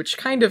stories, which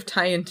kind of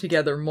tie in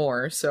together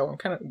more. So, I'll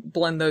kind of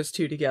blend those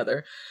two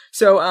together.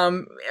 So,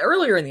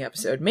 earlier in the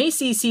episode,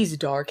 Macy sees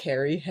Dark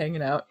Harry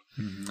hanging out.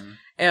 Mm-hmm.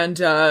 And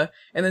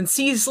then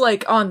sees,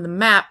 like, on the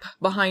map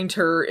behind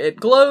her, it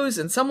glows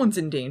and someone's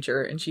in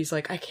danger. And she's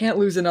like, I can't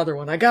lose another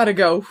one. I gotta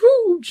go.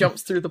 Whoo!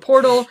 Jumps through the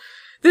portal.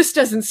 This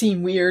doesn't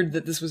seem weird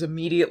that this was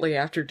immediately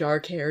after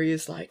Dark Harry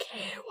is like,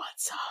 hey,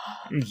 what's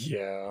up?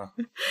 Yeah.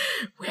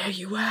 Where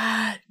you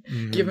at?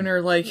 Mm-hmm. Giving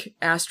her, like,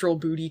 astral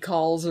booty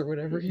calls or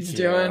whatever he's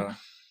doing.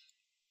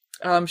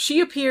 She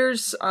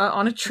appears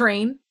on a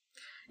train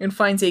and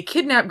finds a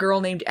kidnapped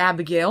girl named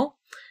Abigail,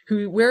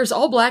 who wears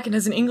all black and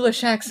has an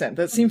English accent.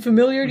 That seem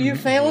familiar to you,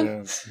 Phelan?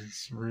 Yes,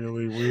 it's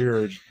really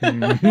weird.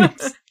 I'm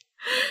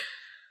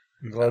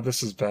glad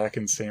this is back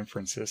in San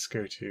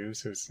Francisco, too,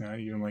 so it's not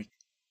even, like,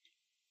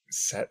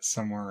 set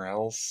somewhere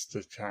else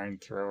to try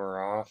and throw her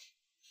off.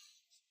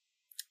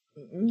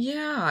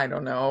 Yeah, I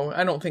don't know.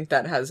 I don't think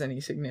that has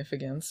any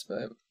significance,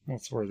 but... Well,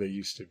 it's where they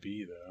used to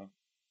be, though.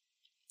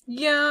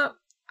 Yeah,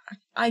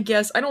 I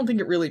guess. I don't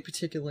think it really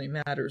particularly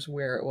matters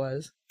where it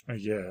was. I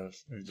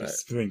guess. I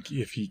just think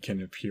if he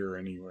can appear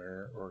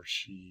anywhere, or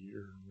she,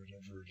 or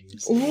whatever it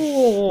is.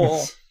 Ooh!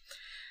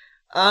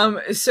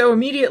 So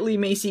immediately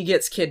Macy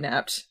gets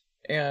kidnapped,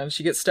 and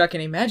she gets stuck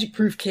in a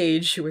magic-proof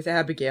cage with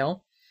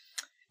Abigail,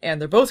 and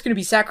they're both going to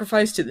be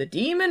sacrificed to the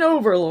Demon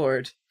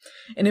Overlord.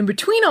 And in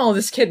between all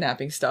this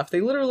kidnapping stuff,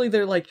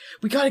 they're like,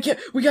 we gotta get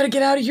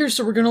out of here,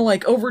 so we're gonna,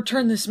 like,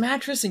 overturn this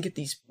mattress and get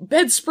these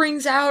bed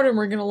springs out, and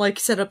we're gonna, like,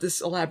 set up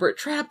this elaborate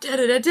trap,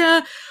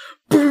 da-da-da-da.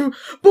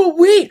 But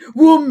wait,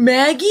 will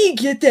Maggie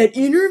get that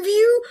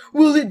interview?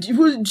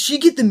 Will she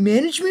get the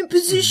management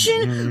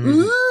position? Mm-hmm.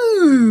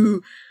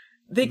 Ooh!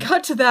 They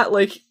cut to that,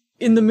 like,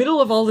 in the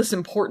middle of all this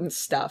important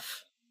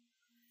stuff.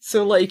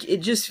 So, like,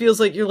 it just feels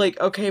like you're like,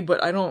 okay,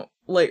 but I don't,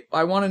 like,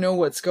 I want to know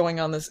what's going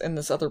on in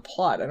this other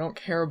plot. I don't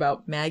care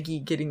about Maggie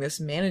getting this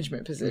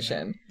management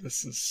position.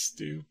 This is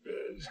stupid.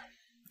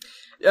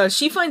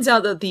 She finds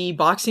out that the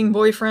boxing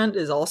boyfriend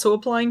is also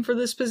applying for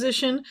this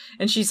position,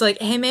 and she's like,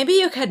 hey, maybe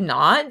you could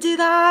not do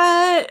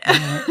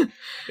that?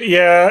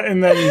 Yeah,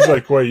 and then he's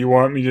like, what, you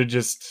want me to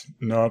just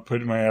not put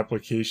in my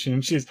application?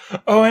 And she's,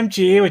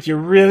 OMG, would you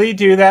really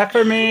do that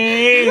for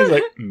me? He's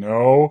like,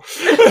 no.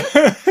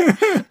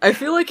 I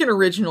feel like in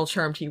Original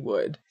Charmed he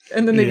would.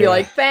 And then they'd be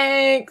like,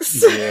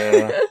 thanks!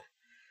 Yeah.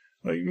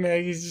 Like,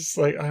 Maggie's just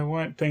like, I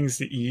want things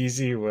the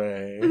easy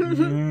way.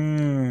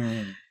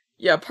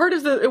 Yeah, part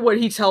of what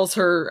he tells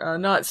her,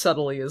 not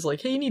subtly, is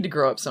like, hey, you need to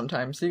grow up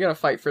sometimes. You gotta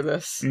fight for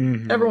this.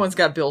 Mm-hmm. Everyone's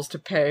got bills to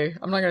pay.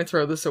 I'm not gonna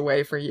throw this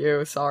away for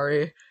you.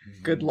 Sorry.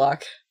 Mm-hmm. Good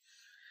luck.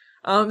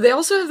 They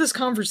also have this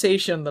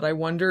conversation that I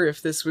wonder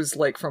if this was,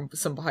 like, from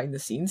some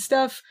behind-the-scenes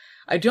stuff.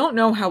 I don't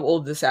know how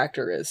old this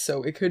actor is,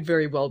 so it could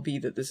very well be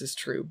that this is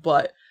true,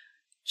 but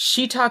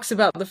she talks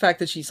about the fact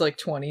that she's, like,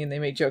 20, and they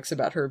make jokes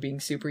about her being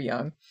super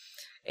young.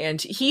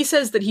 And he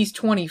says that he's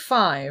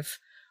 25,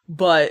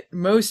 but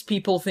most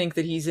people think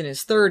that he's in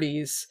his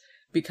 30s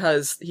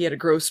because he had a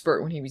growth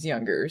spurt when he was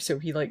younger, so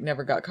he, like,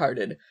 never got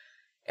carded.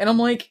 And I'm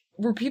like,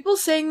 were people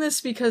saying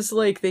this because,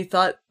 like, they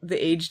thought the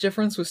age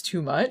difference was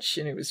too much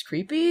and it was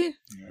creepy?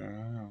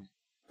 Yeah.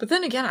 But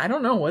then again, I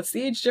don't know. What's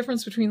the age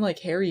difference between, like,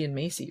 Harry and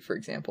Macy, for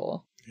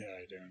example? Yeah,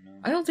 I don't know.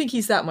 I don't think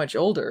he's that much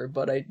older,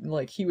 but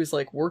he was,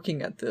 like,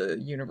 working at the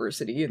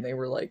university, and they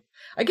were, like...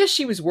 I guess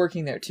she was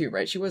working there, too,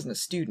 right? She wasn't a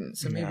student,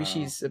 so maybe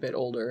she's a bit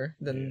older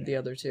than the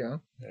other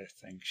two. I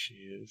think she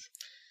is.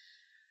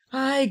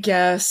 I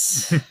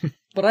guess.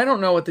 But I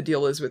don't know what the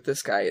deal is with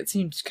this guy. It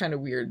seemed kind of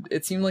weird.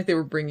 It seemed like they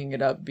were bringing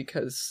it up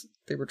because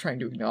they were trying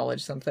to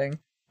acknowledge something.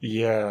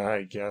 Yeah,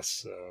 I guess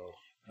so.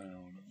 I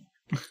don't know.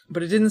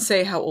 But it didn't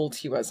say how old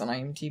he was on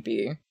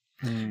IMDb.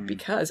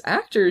 Because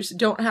actors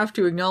don't have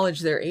to acknowledge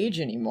their age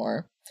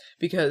anymore.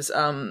 Because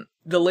the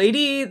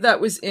lady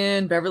that was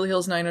in Beverly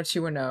Hills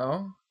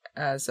 90210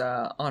 as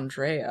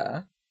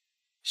Andrea,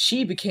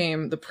 she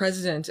became the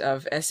president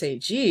of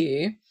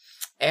SAG,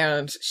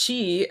 and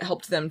she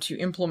helped them to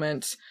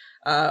implement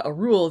a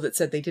rule that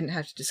said they didn't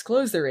have to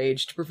disclose their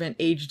age to prevent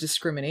age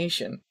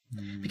discrimination.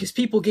 Because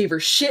people gave her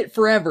shit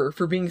forever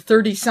for being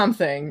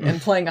 30-something and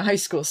playing a high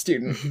school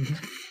student.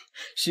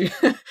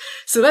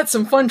 So that's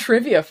some fun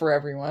trivia for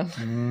everyone.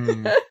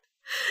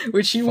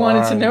 Which you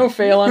wanted to know,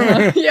 Phelan,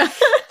 huh? Yeah.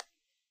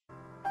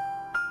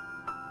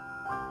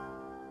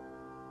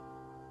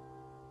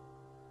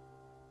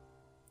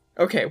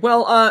 Okay,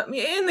 well,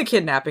 in the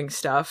kidnapping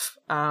stuff,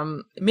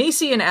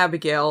 Macy and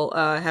Abigail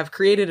have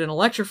created an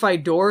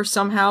electrified door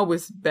somehow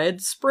with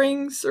bed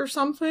springs or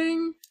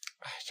something.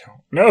 I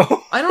don't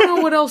know. I don't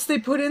know what else they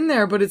put in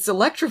there, but it's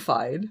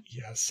electrified.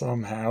 Yeah,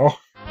 somehow.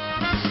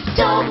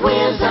 Don't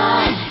whiz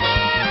on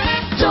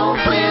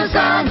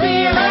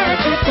the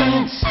electric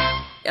fence.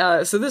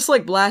 So this,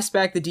 like, blasts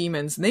back the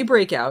demons, and they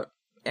break out,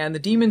 and the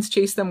demons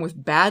chase them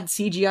with bad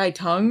CGI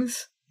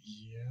tongues.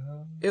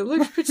 Yeah. It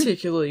looked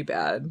particularly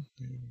bad.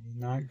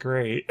 Not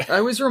great.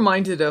 I was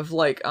reminded of,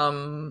 like,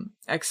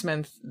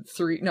 X-Men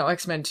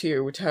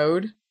 2,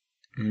 Toad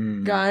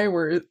guy,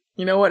 where,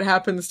 you know what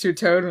happens to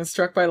Toad when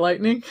struck by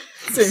lightning?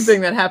 Same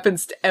thing that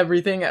happens to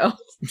everything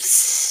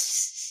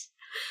else.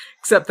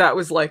 Except that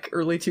was, like,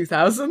 early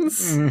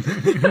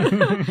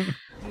 2000s.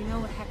 You know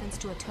what happens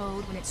to a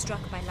toad when it's struck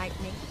by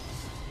lightning?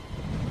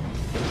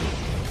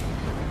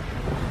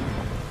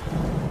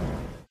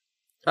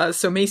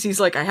 So Macy's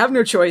like, I have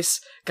no choice.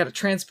 Gotta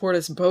transport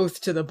us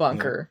both to the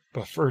bunker.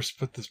 Yeah, but first,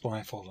 put this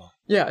blindfold on.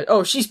 Yeah.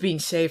 Oh, she's being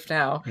safe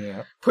now.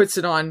 Yeah. Puts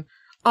it on.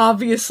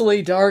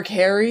 Obviously, Dark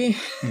Harry.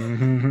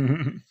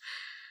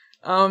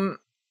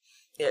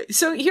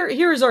 So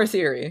here's our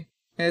theory.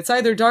 It's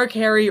either Dark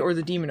Harry or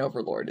the Demon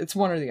Overlord. It's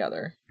one or the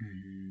other.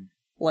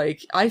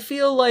 Like, I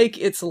feel like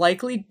it's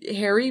likely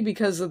Harry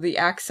because of the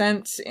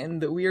accent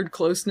and the weird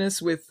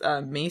closeness with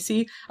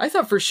Macy. I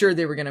thought for sure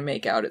they were going to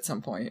make out at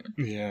some point.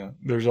 Yeah,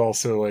 there's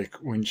also, like,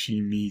 when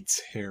she meets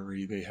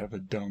Harry, they have a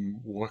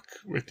dumb look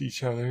with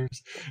each other.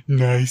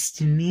 Nice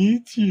to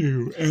meet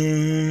you.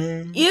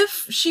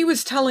 If she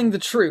was telling the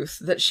truth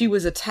that she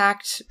was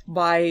attacked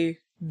by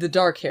the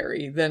Dark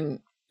Harry, then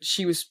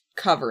she was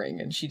covering,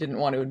 and she didn't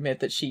want to admit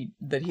that he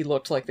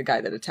looked like the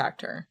guy that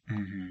attacked her.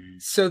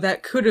 So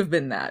that could have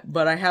been that,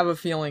 but I have a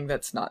feeling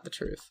that's not the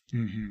truth.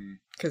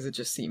 Because it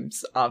just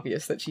seems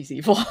obvious that she's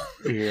evil.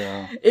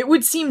 Yeah. It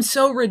would seem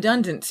so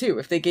redundant, too,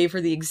 if they gave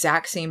her the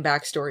exact same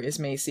backstory as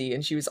Macy,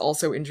 and she was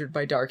also injured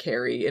by Dark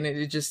Harry, and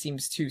it just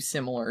seems too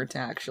similar to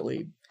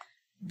actually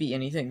be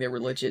anything they were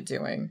legit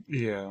doing.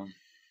 Yeah.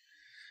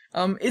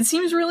 It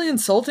seems really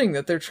insulting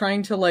that they're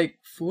trying to, like,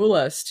 fool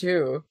us,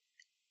 too.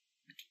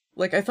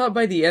 Like, I thought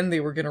by the end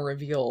they were gonna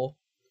reveal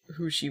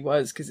who she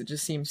was, because it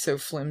just seems so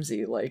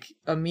flimsy. Like,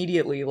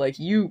 immediately, like,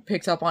 you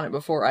picked up on it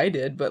before I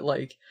did, but,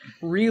 like,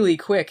 really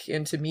quick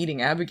into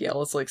meeting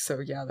Abigail, it's like,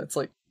 so yeah, that's,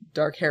 like,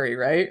 Dark Harry,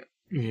 right?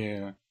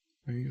 Yeah.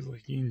 And he's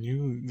like, you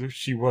knew that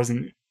she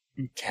wasn't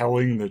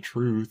telling the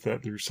truth,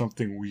 that there's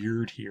something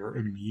weird here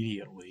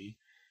immediately.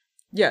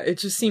 Yeah, it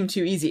just seemed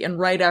too easy. And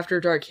right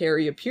after Dark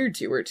Harry appeared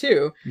to her,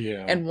 too.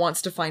 Yeah. And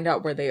wants to find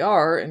out where they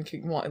are, and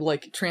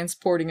like,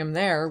 transporting him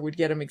there would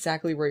get him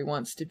exactly where he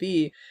wants to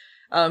be.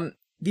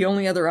 The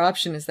only other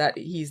option is that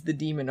he's the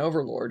Demon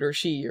Overlord, or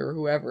she, or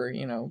whoever,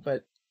 you know,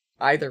 but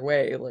either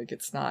way, like,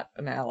 it's not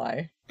an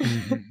ally.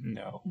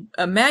 No.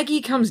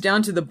 Maggie comes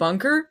down to the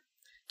bunker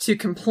to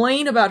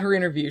complain about her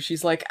interview.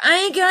 She's like,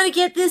 I gotta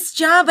get this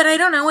job, but I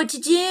don't know what to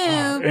do.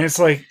 And it's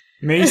like,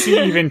 Macy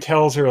even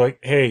tells her, like,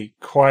 hey,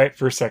 quiet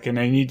for a second,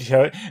 I need to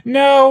tell it.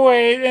 No,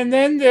 wait, and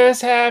then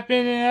this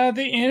happened, and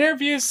the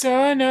interview's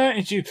so annoying.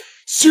 And she,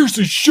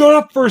 seriously, shut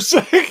up for a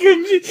second.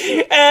 Rude.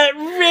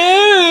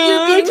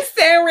 You're being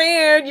so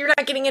rude. You're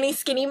not getting any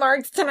skinny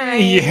marks tonight.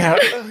 Yeah,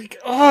 like,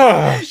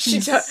 oh,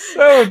 she's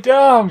so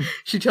dumb.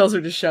 She tells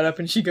her to shut up,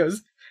 and she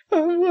goes,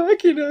 I'm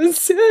walking on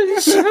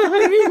sunshine.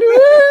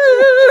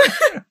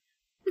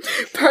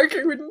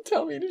 Parker wouldn't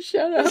tell me to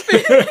shut up.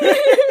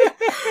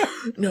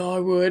 No, I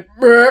would.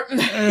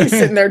 He's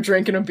sitting there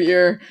drinking a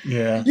beer.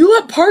 Yeah. You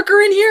let Parker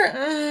in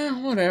here?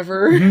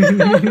 Whatever.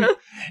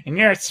 And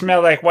you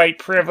smell like white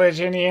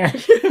privilege in here.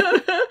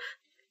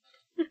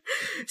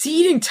 Is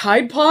he eating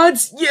Tide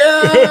Pods?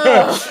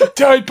 Yeah!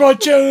 Tide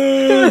Pod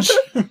challenge!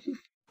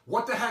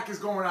 What the heck is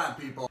going on,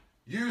 people?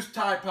 Use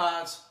Tide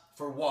Pods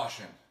for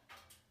washing,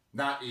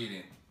 not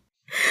eating.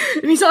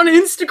 And he's on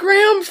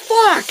Instagram?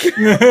 Fuck!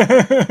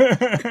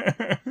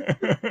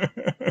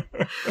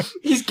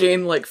 He's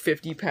gained like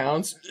 50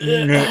 pounds.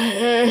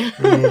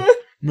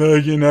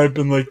 Maggie and I've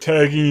been like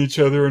tagging each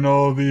other in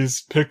all of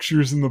these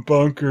pictures in the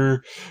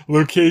bunker,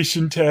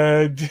 location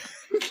tagged.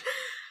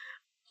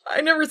 I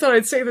never thought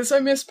I'd say this. I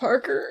miss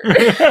Parker.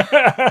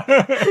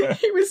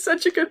 He was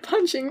such a good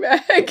punching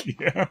bag.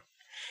 Yeah.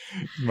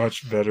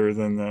 Much better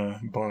than the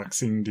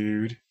boxing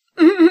dude.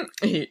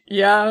 He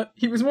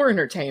was more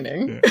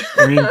entertaining. Yeah.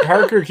 I mean,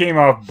 Parker came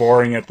off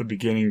boring at the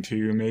beginning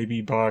too.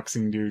 Maybe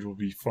boxing dude will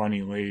be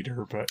funny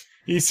later, but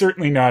he's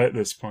certainly not at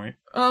this point.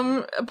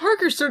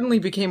 Parker certainly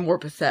became more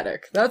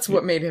pathetic. That's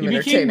what made him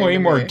entertaining. He became way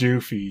more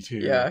doofy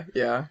too.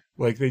 Yeah.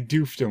 Like they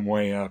doofed him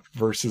way up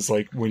versus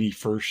like when he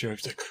first showed up,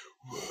 he's like,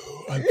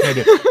 whoa, I've got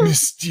a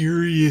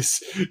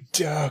mysterious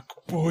dark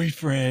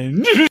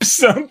boyfriend or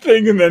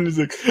something. And then he's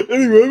like,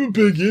 anyway, I'm a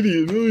big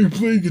idiot. I like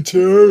play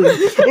guitar.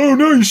 Oh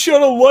no, you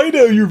shot a light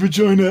out of your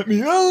vagina at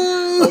me.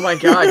 Oh my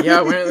god,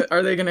 yeah. When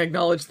are they going to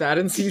acknowledge that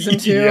in season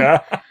 2?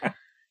 Yeah.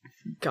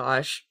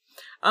 Gosh.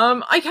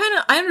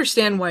 I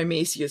understand why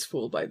Macy is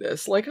fooled by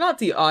this. Like, not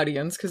the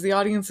audience, because the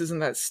audience isn't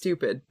that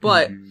stupid,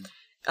 but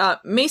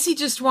Macy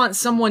just wants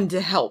someone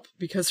to help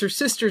because her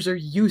sisters are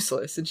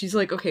useless. And she's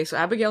like, okay, so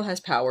Abigail has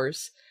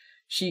powers.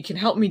 She can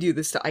help me do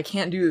this stuff. I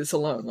can't do this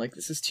alone. Like,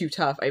 this is too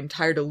tough. I'm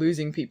tired of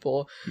losing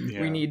people. Yeah.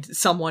 We need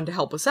someone to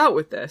help us out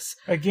with this.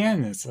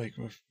 Again, it's like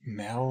if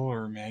Mel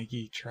or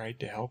Maggie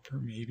tried to help her,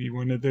 maybe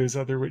one of those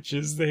other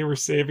witches they were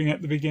saving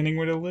at the beginning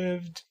would have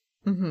lived.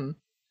 Mm-hmm.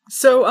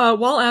 So,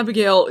 while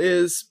Abigail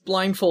is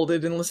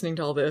blindfolded and listening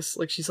to all this,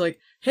 like, she's like,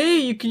 hey,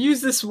 you could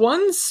use this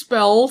one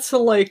spell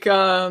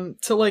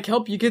to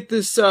help you get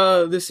this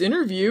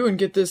interview and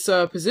get this,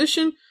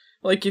 position.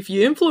 Like, if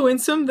you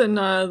influence him,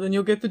 then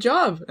you'll get the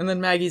job. And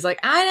then Maggie's like,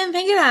 I didn't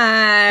think of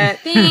that.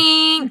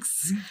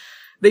 Thanks.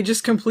 They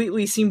just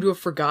completely seem to have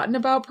forgotten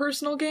about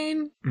personal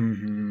gain.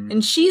 Mm-hmm.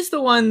 And she's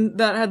the one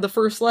that had the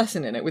first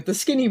lesson in it with the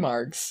skinny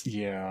marks.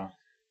 Yeah.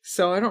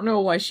 So I don't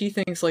know why she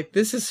thinks, like,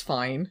 this is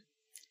fine.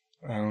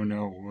 I don't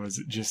know. Was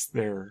it just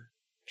their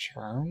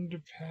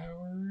charmed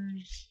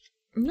powers?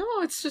 No,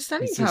 it's just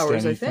any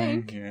powers, I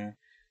think. Yeah.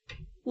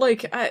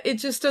 Like, it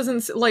just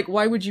doesn't... Like,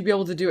 why would you be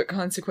able to do it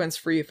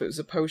consequence-free if it was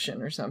a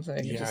potion or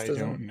something? Yeah, it just I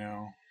don't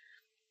know.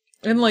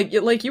 And like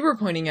you were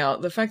pointing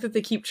out, the fact that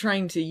they keep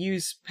trying to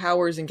use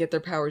powers and get their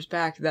powers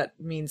back, that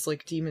means,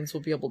 like, demons will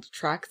be able to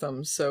track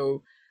them,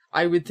 so...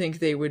 I would think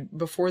they would,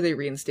 before they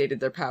reinstated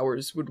their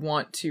powers, would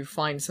want to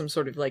find some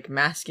sort of, like,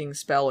 masking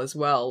spell as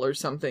well, or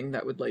something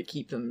that would, like,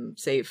 keep them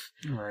safe.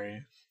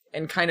 Right.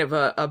 And kind of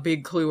a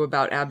big clue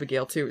about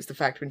Abigail, too, is the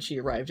fact when she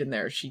arrived in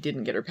there, she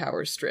didn't get her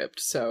powers stripped,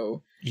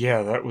 so... Yeah,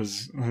 I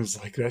was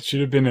like, that should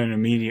have been an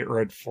immediate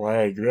red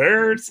flag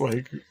there. It's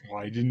like,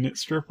 why didn't it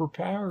strip her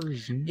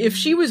powers? If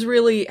she was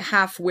really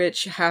half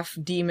witch, half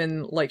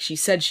demon, like she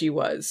said she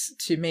was,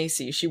 to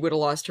Macy, she would have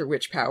lost her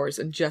witch powers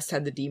and just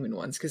had the demon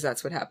ones, because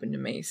that's what happened to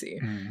Macy.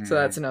 Mm-hmm. So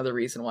that's another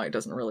reason why it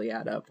doesn't really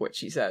add up, what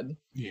she said.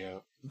 Yeah.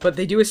 But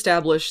they do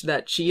establish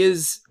that she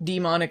is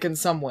demonic in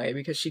some way,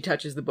 because she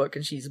touches the book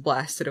and she's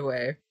blasted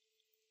away.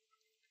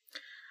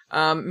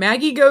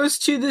 Maggie goes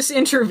to this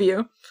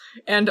interview,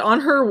 and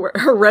on her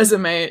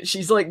resume,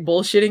 she's, like,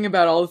 bullshitting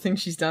about all the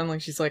things she's done. Like,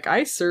 she's like,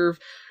 I serve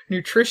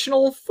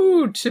nutritional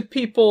food to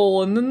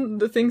people, and then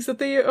the things that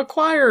they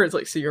acquire. It's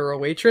like, so you're a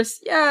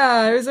waitress?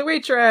 Yeah, I was a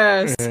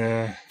waitress.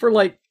 For,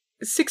 like,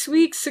 6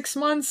 weeks, 6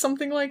 months,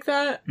 something like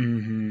that.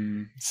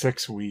 Mm-hmm.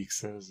 6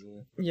 weeks, is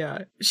it?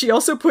 Yeah. She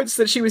also puts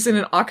that she was in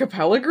an a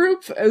cappella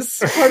group as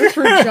part of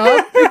her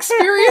job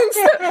experience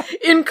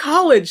in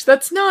college.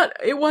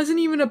 It wasn't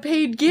even a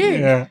paid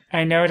gig. Yeah.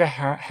 I know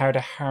how to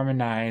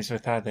harmonize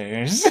with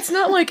others. It's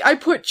not like I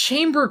put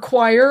chamber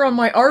choir on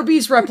my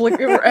Arby's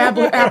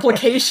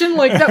application.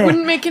 Like, that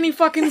wouldn't make any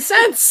fucking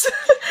sense.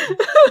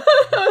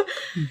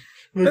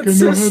 Like, I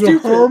know how to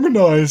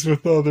harmonize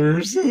with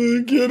others.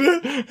 Get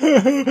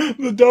it?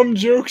 The dumb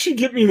joke should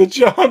get me the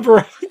job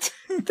right.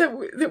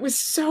 That was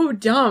so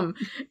dumb.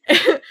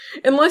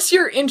 Unless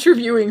you're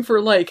interviewing for,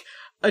 like,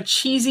 a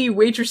cheesy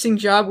waitressing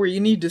job where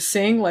you need to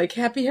sing, like,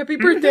 happy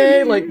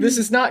birthday, like, this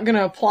is not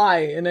gonna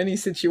apply in any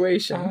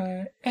situation.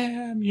 I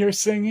am your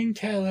singing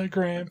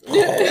telegram.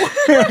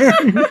 I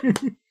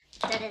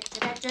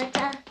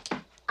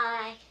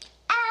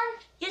am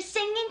your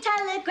singing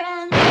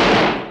telegram.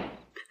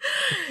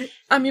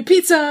 I'm your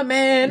pizza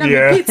man.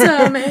 Your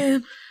pizza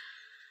man.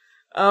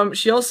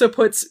 She also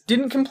puts,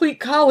 didn't complete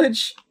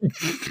college.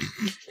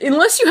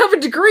 Unless you have a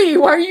degree,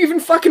 why are you even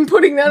fucking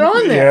putting that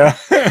on there?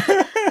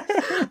 Yeah.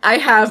 I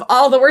have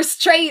all the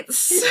worst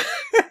traits.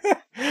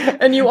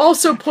 And you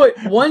also put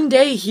one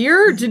day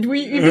here? Did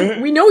we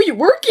know you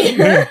work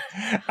here?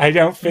 I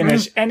don't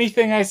finish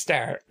anything I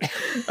start.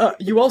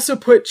 You also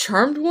put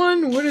charmed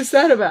one? What is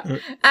that about?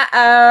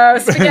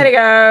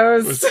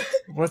 SpaghettiOs.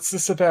 What's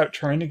this about?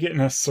 Trying to get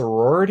in a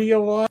sorority a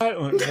lot?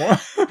 Like,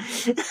 what?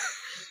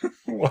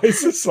 Why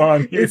is this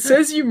on here? It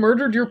says you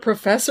murdered your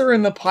professor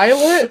in the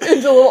pilot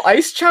into little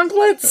ice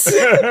chunklets.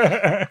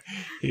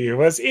 He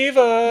was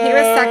evil. He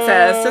was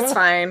sexist. It's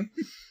fine.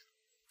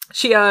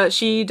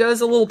 She does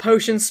a little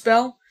potion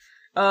spell.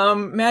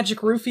 Magic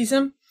roofies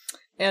him.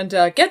 And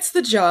gets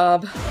the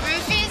job.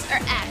 Roofies or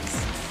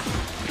X?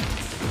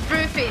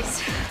 Roofies.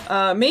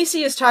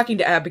 Macy is talking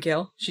to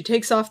Abigail. She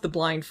takes off the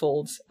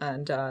blindfolds,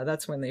 and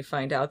that's when they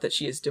find out that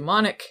she is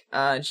demonic.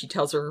 And she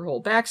tells her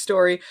whole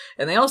backstory.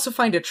 And they also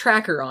find a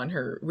tracker on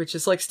her, which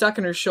is like stuck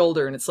in her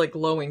shoulder, and it's like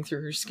glowing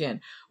through her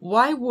skin.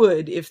 Why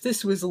would, if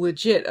this was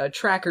legit a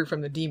tracker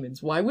from the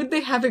demons, why would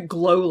they have it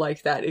glow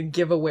like that and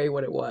give away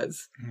what it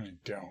was? I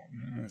don't.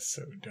 That's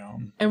so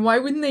dumb. And why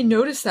wouldn't they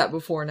notice that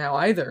before now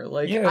either?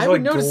 Like, yeah, I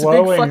would notice a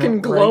big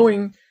fucking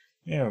glowing... Right,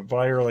 yeah,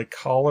 by her, like,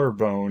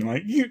 collarbone.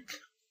 Like, you...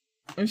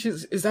 And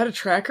she's, is that a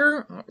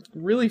tracker?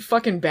 Really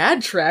fucking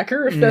bad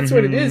tracker, if that's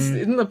what it is.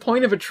 Isn't the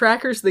point of a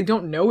tracker so they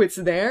don't know it's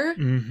there?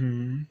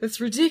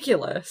 That's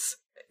ridiculous.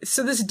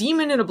 So this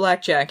demon in a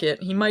black jacket,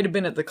 he might have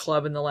been at the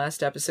club in the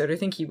last episode. I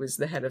think he was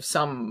the head of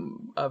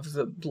some of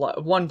the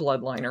one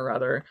bloodline or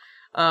other.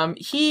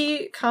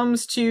 He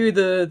comes to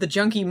the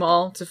junkie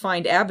mall to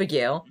find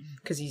Abigail,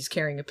 because he's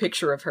carrying a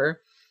picture of her.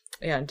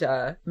 And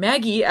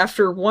Maggie,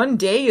 after one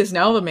day, is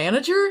now the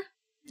manager?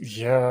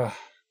 Yeah.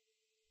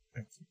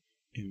 That's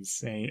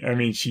insane. I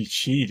mean, she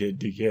cheated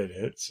to get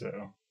it,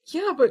 so...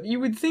 Yeah, but you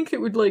would think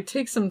it would, like,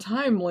 take some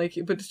time, like,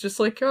 but it's just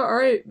like, oh,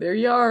 alright, there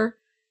you are.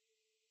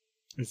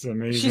 It's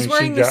amazing. She's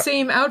wearing the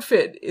same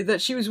outfit that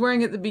she was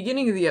wearing at the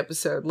beginning of the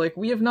episode. Like,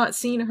 we have not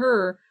seen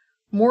her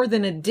more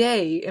than a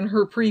day in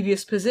her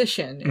previous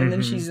position, and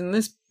then she's in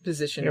this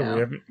position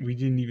now. We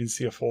didn't even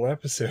see a full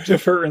episode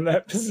of her in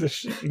that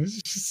position.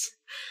 It's just...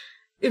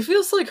 It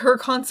feels like her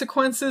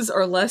consequences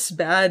are less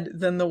bad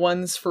than the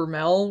ones for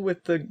Mel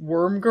with the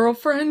worm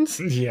girlfriend.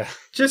 Yeah.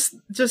 Just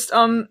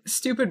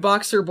stupid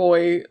boxer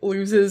boy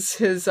loses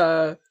his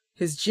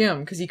gym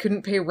because he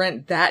couldn't pay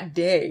rent that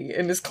day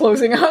and is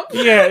closing up.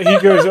 Yeah, he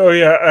goes, oh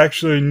yeah,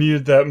 actually I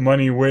needed that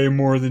money way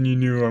more than you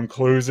knew. I'm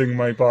closing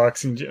my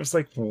boxing gym. It's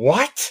like,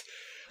 what?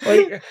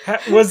 Like,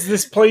 was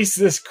this place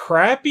this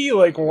crappy?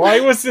 Like, why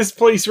was this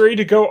place ready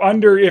to go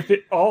under if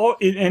it all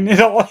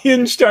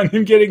hinged on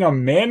him getting a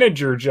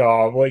manager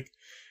job? Like,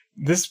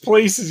 this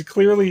place is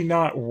clearly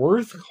not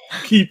worth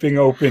keeping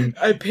open.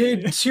 I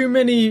paid too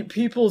many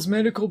people's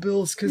medical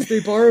bills because they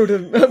borrowed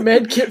a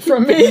med kit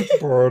from me.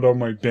 Borrowed all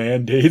my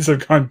Band-Aids.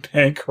 I've gone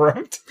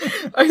bankrupt.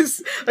 I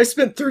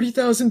spent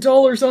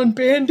 $30,000 on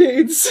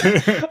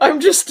Band-Aids. I'm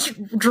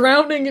just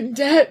drowning in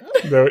debt.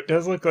 Though it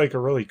does look like a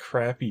really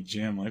crappy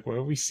gym. Like, what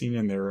have we seen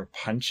in there? A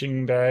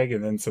punching bag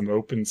and then some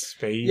open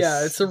space?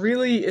 Yeah, it's a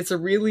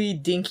really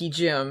dinky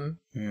gym.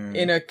 Yeah.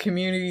 In a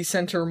community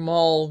center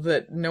mall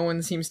that no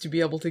one seems to be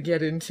able to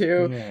get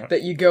into,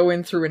 that you go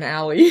in through an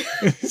alley.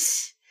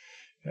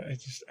 I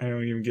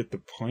don't even get the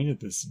point of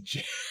this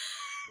gym.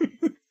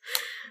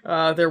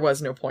 There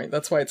was no point.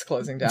 That's why it's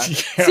closing down.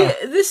 Yeah. See,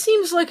 this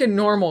seems like a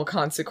normal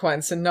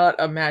consequence and not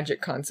a magic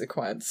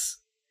consequence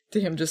to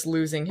him just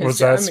losing his job. Was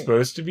that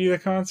supposed to be the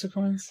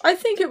consequence? I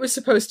think it was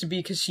supposed to be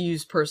because she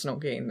used personal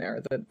gain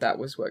there. That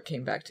was what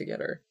came back to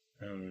get her.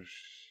 Oh,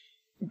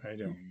 I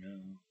don't know.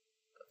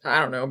 I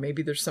don't know,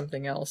 maybe there's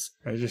something else.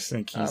 I just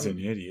think he's an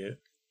idiot.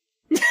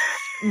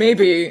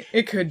 Maybe.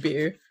 It could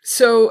be.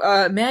 So,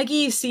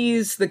 Maggie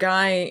sees the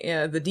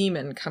guy, the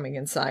demon, coming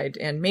inside,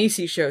 and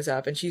Macy shows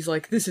up, and she's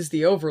like, this is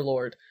the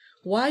Overlord.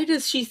 Why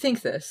does she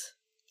think this?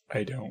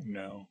 I don't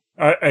know.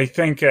 I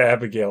think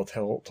Abigail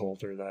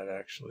told her that,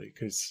 actually,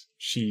 because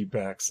she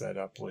backs that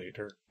up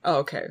later. Oh,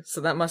 okay.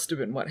 So that must have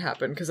been what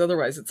happened, because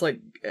otherwise it's like,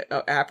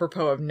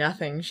 apropos of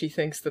nothing, she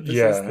thinks that this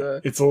is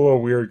the... It's a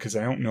little weird, because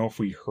I don't know if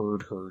we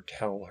heard her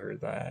tell her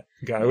that.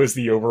 Guy was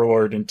the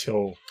Overlord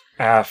until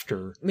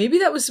after. Maybe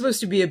that was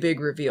supposed to be a big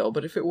reveal,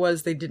 but if it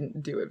was, they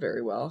didn't do it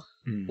very well.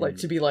 Like,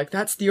 to be like,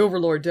 that's the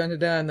Overlord,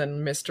 da-da-da, and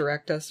then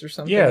misdirect us or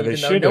something. Yeah, they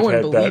should have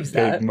had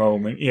that big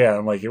moment. Yeah,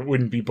 like, it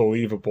wouldn't be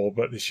believable,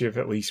 but they should have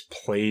at least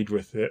played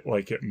with it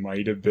like it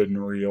might have been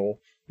real.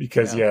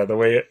 Because, the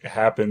way it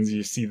happens,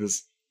 you see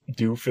this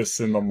doofus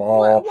in the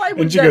mall,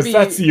 and she goes,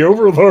 that's the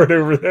Overlord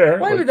over there.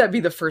 Why would that be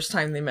the first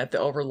time they met the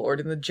Overlord?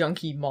 In the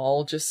junkie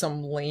mall, just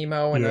some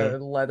lame-o in a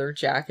leather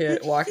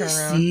jacket walking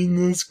around. Seen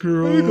this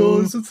girl? Hey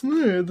guys, it's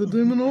me, the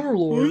Demon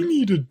Overlord. I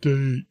need a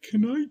date.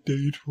 Can I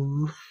date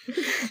her?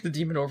 The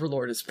Demon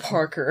Overlord is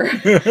Parker.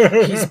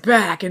 He's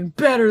back and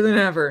better than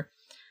ever.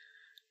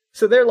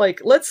 So they're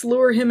like, let's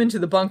lure him into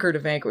the bunker to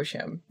vanquish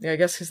him. Yeah, I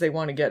guess because they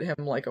want to get him,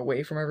 like,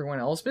 away from everyone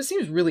else. But it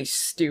seems really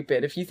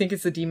stupid if you think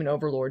it's the Demon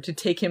Overlord to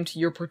take him to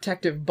your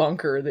protective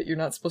bunker that you're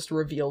not supposed to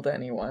reveal to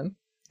anyone.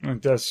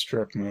 It does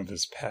strip him of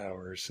his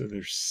powers, so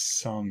there's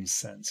some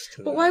sense to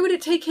that. But why would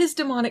it take his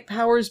demonic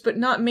powers but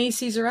not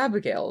Macy's or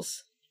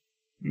Abigail's?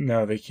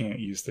 No, they can't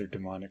use their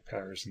demonic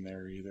powers in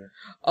there either.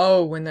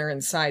 Oh, when they're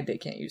inside, they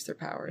can't use their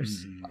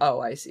powers. Mm-hmm. Oh,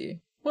 I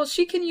see. Well,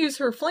 she can use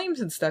her flames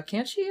and stuff,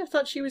 can't she? I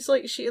thought she was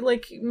like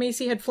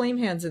Macy had flame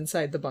hands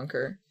inside the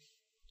bunker.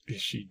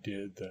 If she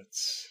did,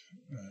 that's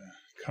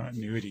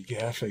continuity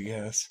gaffe, I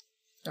guess.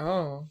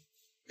 Oh.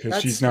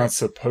 Because she's not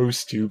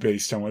supposed to,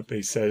 based on what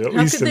they said, at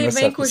least in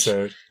this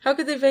episode. How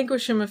could they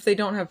vanquish him if they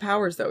don't have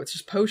powers, though? It's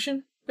just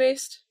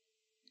potion-based?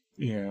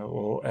 Yeah,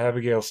 well,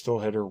 Abigail still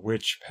had her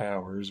witch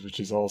powers, which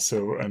is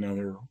also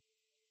another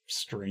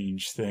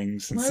strange thing.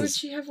 Why would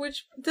she have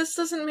witch... This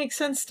doesn't make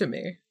sense to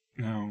me.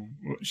 No,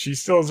 she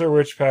still has her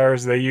witch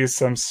powers. They used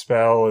some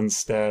spell and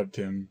stabbed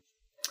him.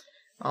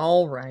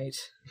 All right.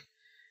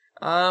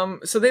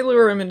 So they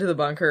lure him into the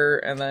bunker,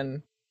 and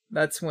then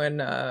that's when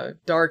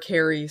Dark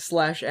Harry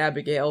 /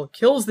 Abigail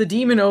kills the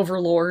demon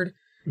overlord,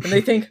 and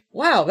they think,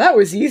 wow, that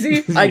was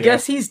easy. I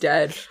guess he's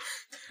dead.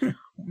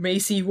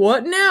 Macy,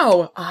 what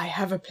now? I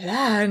have a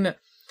plan.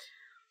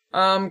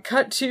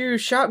 Cut to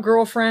shop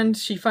girlfriend.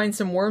 She finds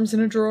some worms in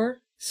a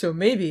drawer, so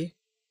maybe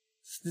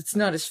it's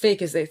not as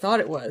fake as they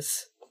thought it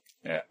was.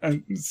 Yeah,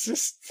 it's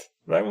just...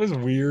 That was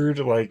weird.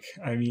 Like,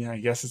 I mean, I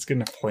guess it's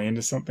going to play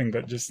into something,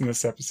 but just in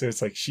this episode,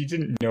 it's like she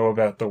didn't know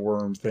about the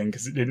worm thing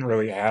because it didn't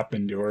really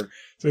happen to her.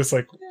 So it's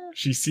like,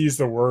 she sees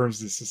the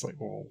worms, it's just like,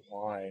 well,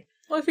 why?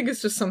 Well, I think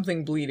it's just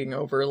something bleeding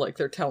over, like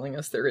they're telling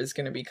us there is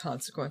going to be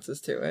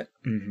consequences to it.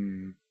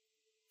 Mm-hmm.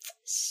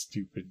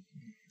 Stupid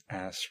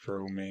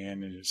Astro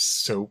Man and his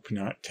soap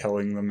not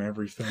telling them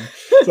everything.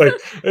 It's like,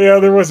 yeah,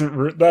 there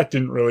wasn't... that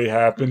didn't really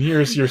happen.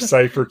 Here's your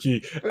cipher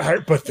key.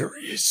 But there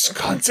is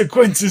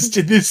consequences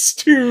to this,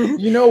 too.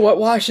 You know what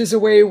washes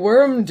away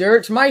worm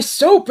dirt? My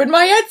soap in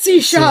my Etsy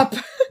shop!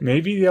 So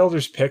maybe the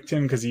elders picked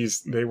him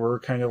because they were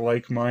kind of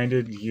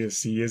like-minded. He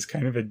is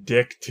kind of a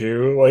dick,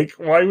 too. Like,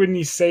 why wouldn't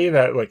he say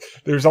that? Like,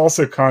 there's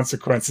also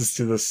consequences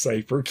to the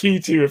cipher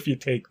key, too, if you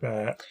take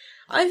that.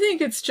 I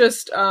think it's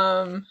just,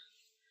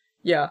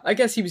 yeah, I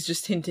guess he was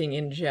just hinting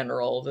in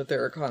general that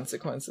there are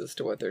consequences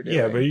to what they're doing.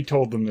 Yeah, but he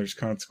told them there's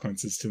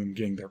consequences to them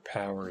getting their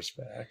powers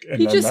back.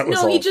 And he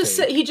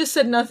just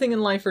said nothing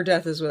in life or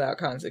death is without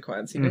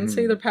consequence. He didn't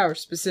say their power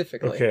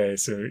specifically. Okay,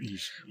 so you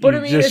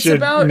it's should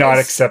about not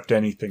accept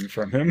anything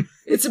from him.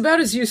 It's about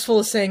as useful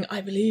as saying,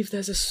 I believe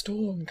there's a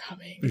storm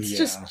coming. It's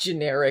just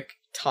generic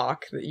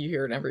talk that you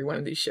hear in every one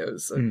of these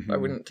shows. I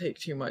wouldn't take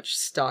too much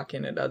stock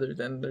in it other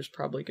than there's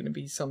probably going to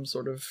be some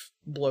sort of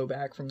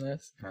blowback from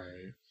this.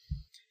 Right.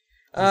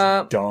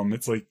 It's dumb.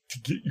 It's like, to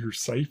get your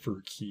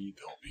cipher key,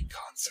 there'll be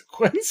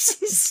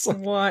consequences. Like,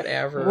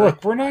 whatever.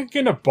 Look, we're not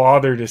gonna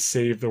bother to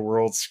save the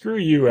world. Screw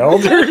you,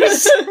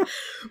 elders.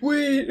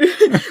 Wait,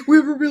 we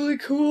were really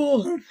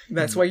cool.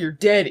 That's why you're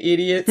dead,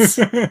 idiots.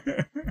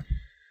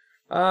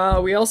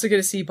 We also get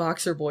to see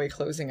Boxer Boy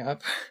closing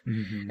up,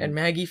 and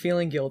Maggie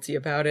feeling guilty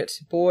about it.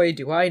 Boy,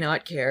 do I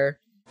not care.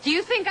 Do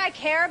you think I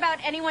care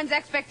about anyone's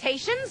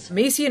expectations?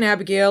 Macy and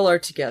Abigail are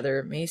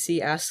together.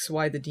 Macy asks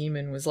why the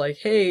demon was like,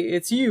 hey,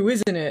 it's you,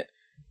 isn't it?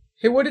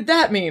 Hey, what did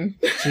that mean?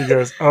 She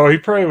goes, oh, he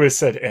probably would have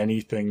said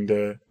anything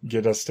to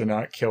get us to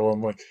not kill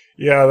him. Like,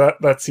 yeah,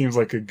 that seems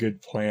like a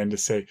good plan to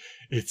say,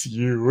 it's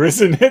you,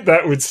 isn't it?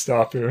 That would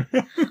stop him.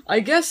 I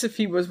guess if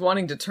he was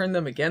wanting to turn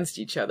them against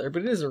each other,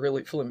 but it is a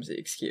really flimsy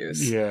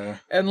excuse. Yeah.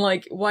 And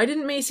like, why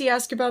didn't Macy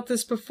ask about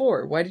this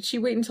before? Why did she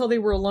wait until they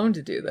were alone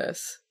to do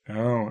this?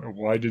 Oh,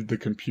 why did the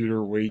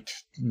computer wait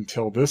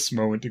until this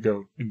moment to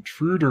go,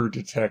 intruder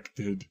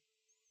detected?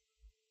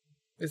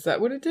 Is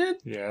that what it did?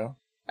 Yeah.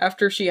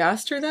 After she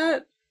asked her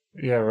that?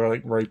 Yeah,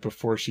 like right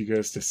before she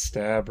goes to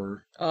stab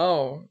her.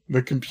 Oh.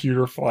 The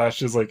computer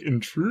flashes like,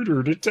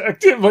 intruder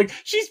detected. Like,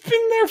 she's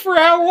been there for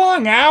how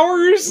long?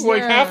 Hours? Yeah.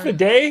 Like half a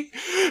day?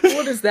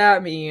 What does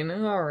that mean?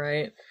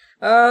 Alright.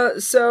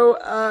 And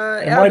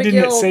Abigail... why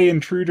didn't it say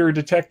intruder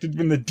detected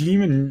when the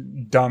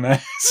demon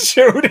dumbass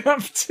showed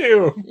up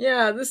too?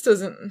 Yeah, this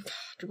doesn't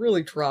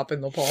really drop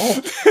in the ball.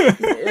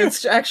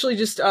 It's actually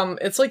just,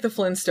 it's like the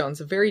Flintstones.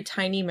 A very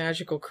tiny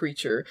magical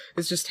creature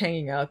is just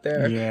hanging out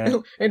there. Yeah.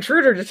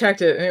 Intruder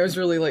detected, and it was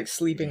really like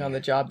sleeping on the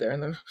job there.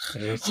 And then,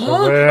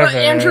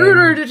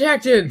 intruder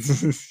detected!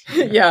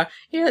 yeah,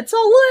 it's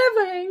a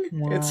living!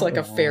 Wow. It's like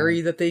a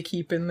fairy that they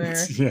keep in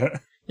there. Yeah.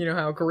 You know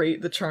how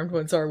great the Charmed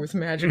Ones are with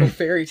magical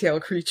fairy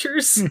tale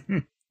creatures.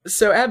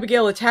 So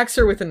Abigail attacks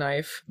her with a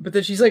knife, but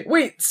then she's like,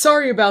 wait,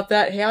 sorry about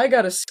that. Hey, I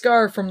got a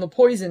scar from the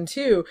poison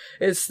too.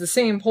 It's the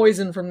same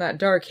poison from that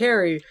Dark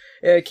Harry.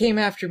 It came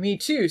after me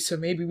too, so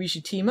maybe we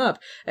should team up.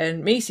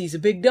 And Macy's a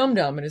big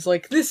dum-dum and is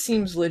like, this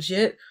seems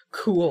legit.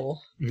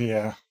 Cool.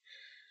 Yeah.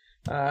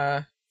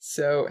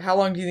 So how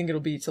long do you think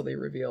it'll be till they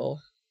reveal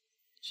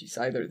she's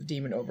either the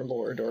demon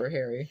overlord or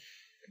Harry?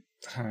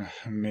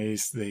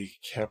 Amazed they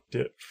kept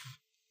it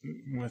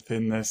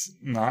within this,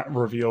 not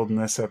revealed in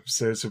this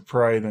episode, so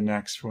probably the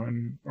next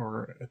one,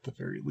 or at the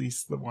very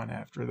least the one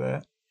after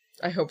that.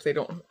 I hope they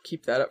don't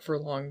keep that up for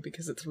long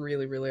because it's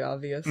really, really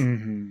obvious.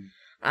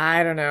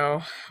 I don't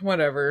know.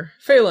 Whatever.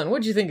 Phelan,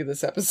 what'd you think of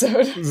this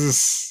episode?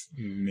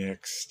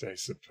 Mixed, I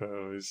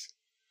suppose.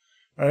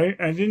 I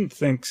didn't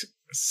think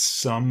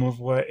some of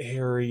what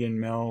Harry and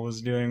Mel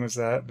was doing was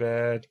that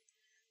bad.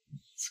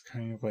 It's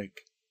kind of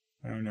like,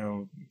 I don't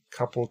know, a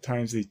couple of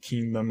times they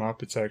teamed them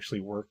up, it's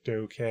actually worked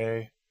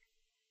okay.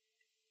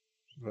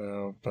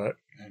 Well, but,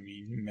 I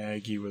mean,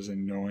 Maggie was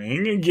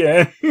annoying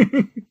again.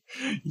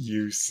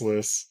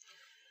 Useless.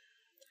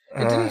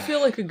 It didn't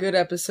feel like a good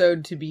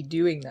episode to be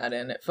doing that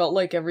in. It felt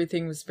like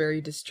everything was very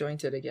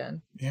disjointed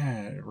again.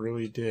 Yeah, it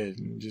really did.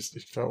 And just,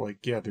 it felt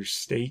like, yeah, there's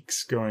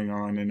stakes going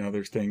on and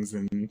other things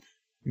than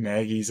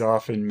Maggie's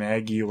off in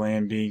Maggie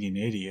Land being an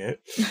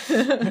idiot.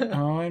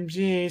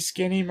 OMG,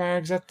 skinny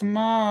Margs at the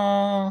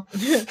mall.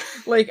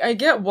 Like, I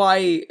get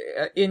why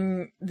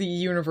in the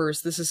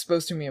universe this is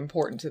supposed to be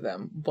important to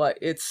them, but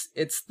it's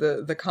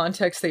the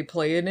context they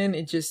play it in.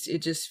 It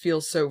just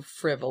feels so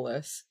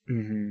frivolous.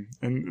 Mm-hmm.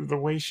 And the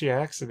way she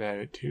acts about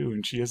it too,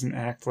 and she doesn't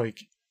act like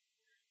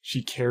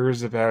she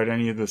cares about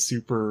any of the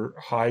super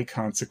high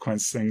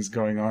consequence things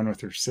going on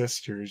with her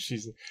sisters.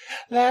 She's like,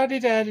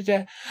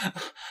 la-di-da-di-da.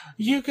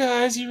 You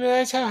guys, you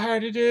realize how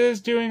hard it is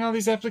doing all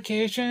these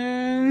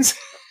applications?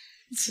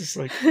 It's just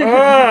like,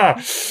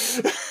 ah!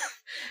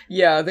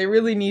 Yeah, they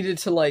really needed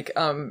to, like,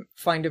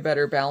 find a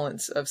better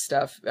balance of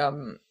stuff.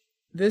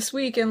 This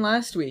week and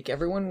last week,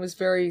 everyone was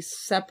very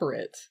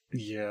separate.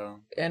 Yeah.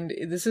 And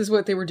this is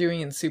what they were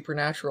doing in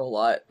Supernatural a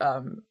lot,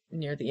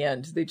 near the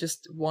end. They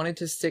just wanted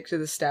to stick to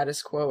the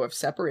status quo of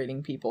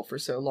separating people for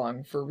so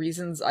long for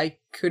reasons I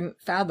couldn't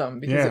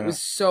fathom because it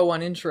was so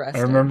uninteresting.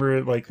 I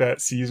remember like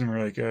that season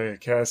where like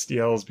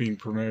Castiel's being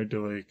promoted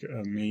to like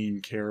a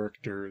main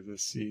character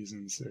this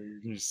season, so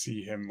you're going to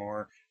see him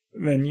more.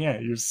 And then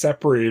you're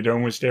separated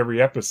almost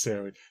every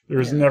episode.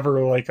 There's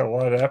never like a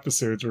lot of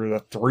episodes where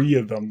the three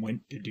of them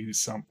went to do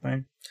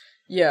something.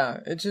 Yeah,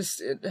 it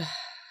just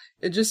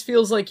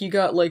feels like you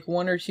got like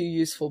one or two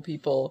useful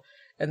people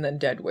and then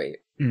dead weight.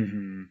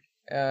 Mm-hmm.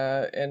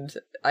 And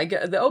I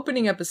get the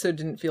opening episode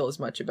didn't feel as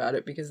much about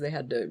it because they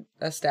had to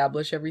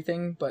establish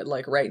everything, but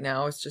like right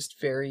now it's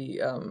just very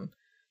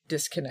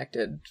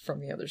disconnected from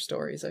the other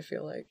stories, I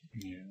feel like.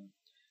 Yeah.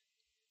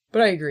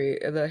 But I agree,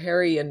 the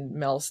Harry and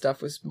Mel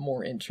stuff was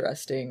more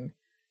interesting.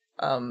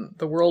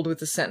 The world with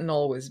the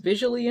Sentinel was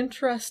visually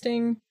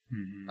interesting,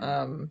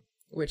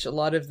 which a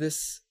lot of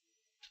this...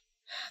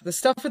 The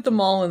stuff at the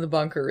mall and the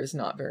bunker is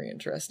not very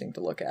interesting to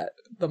look at.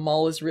 The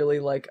mall is really,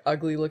 like,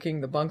 ugly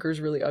looking, the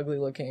bunker's really ugly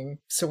looking,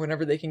 so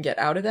whenever they can get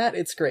out of that,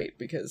 it's great,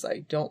 because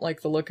I don't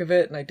like the look of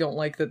it, and I don't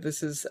like that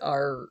this is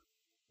our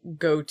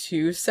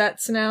go-to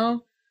sets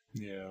now.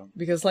 Yeah.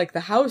 Because, like,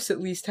 the house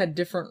at least had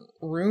different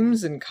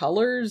rooms and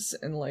colors,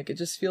 and, like, it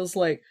just feels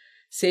like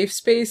Safe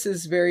Space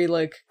is very,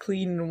 like,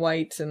 clean and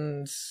white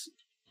and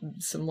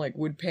some, like,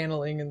 wood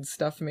paneling and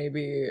stuff,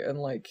 maybe, and,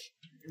 like...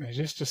 I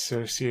just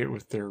associate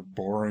with their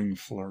boring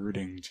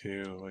flirting,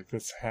 too. Like,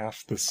 that's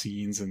half the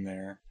scenes in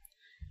there.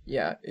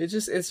 Yeah, it's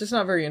just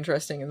not very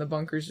interesting, and the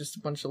bunker's just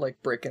a bunch of,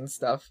 like, brick and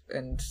stuff,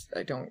 and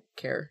I don't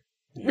care.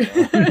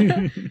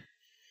 Yeah,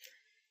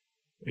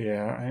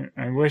 yeah,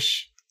 I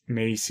wish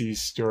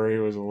Macy's story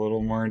was a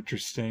little more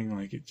interesting.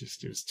 Like, it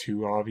was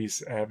too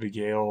obvious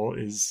Abigail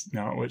is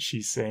not what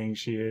she's saying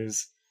she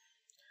is.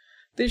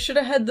 They should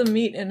have had them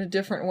meet in a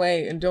different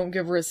way and don't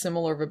give her a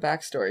similar of a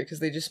backstory,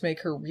 because they just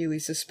make her really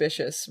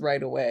suspicious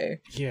right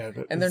away. Yeah,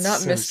 and they're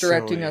not so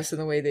misdirecting silly. us in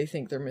the way they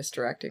think they're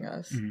misdirecting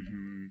us.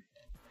 Mm-hmm.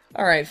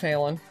 All right,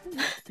 Phelan.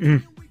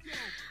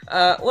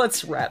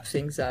 Let's wrap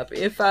things up.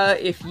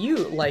 If you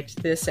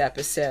liked this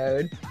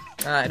episode,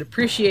 I'd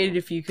appreciate it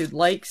if you could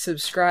like,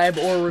 subscribe,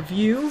 or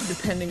review,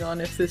 depending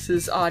on if this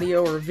is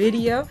audio or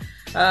video.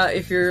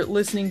 If you're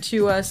listening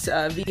to us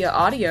via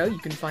audio, you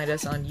can find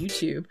us on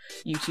YouTube,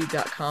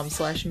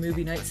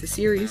 youtube.com/Movie Nights the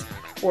series,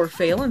 or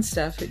Phelan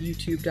stuff at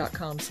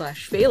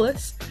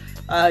youtube.com/Phelis.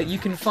 You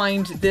can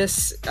find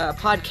this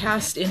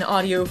podcast in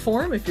audio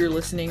form if you're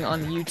listening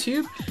on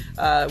YouTube.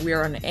 We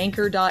are on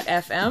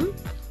anchor.fm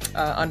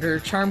under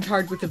Charmed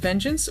Hard with a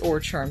Vengeance or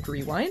Charmed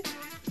Rewind.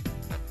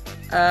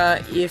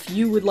 If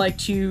you would like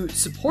to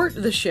support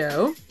the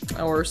show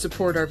or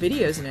support our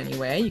videos in any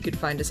way, you can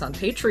find us on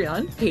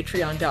Patreon,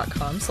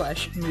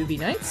 patreon.com/Movie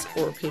Nights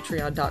or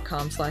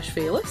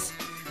patreon.com/Phelis.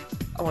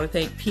 I want to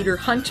thank Peter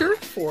Hunter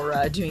for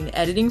doing the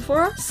editing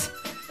for us.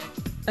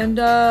 And,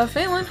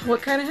 Phelan,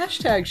 what kind of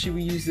hashtag should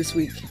we use this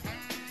week?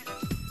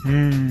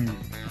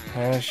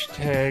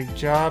 Hashtag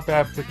job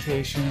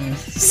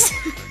applications.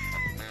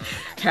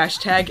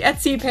 Hashtag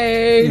Etsy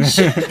page.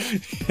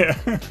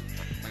 Yeah.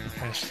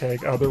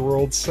 Hashtag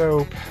Otherworld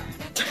soap.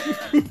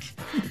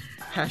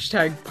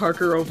 Hashtag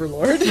Parker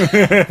Overlord.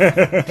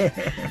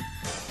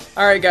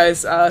 Alright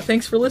guys,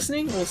 thanks for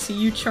listening. We'll see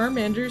you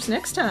Charmanders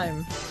next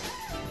time.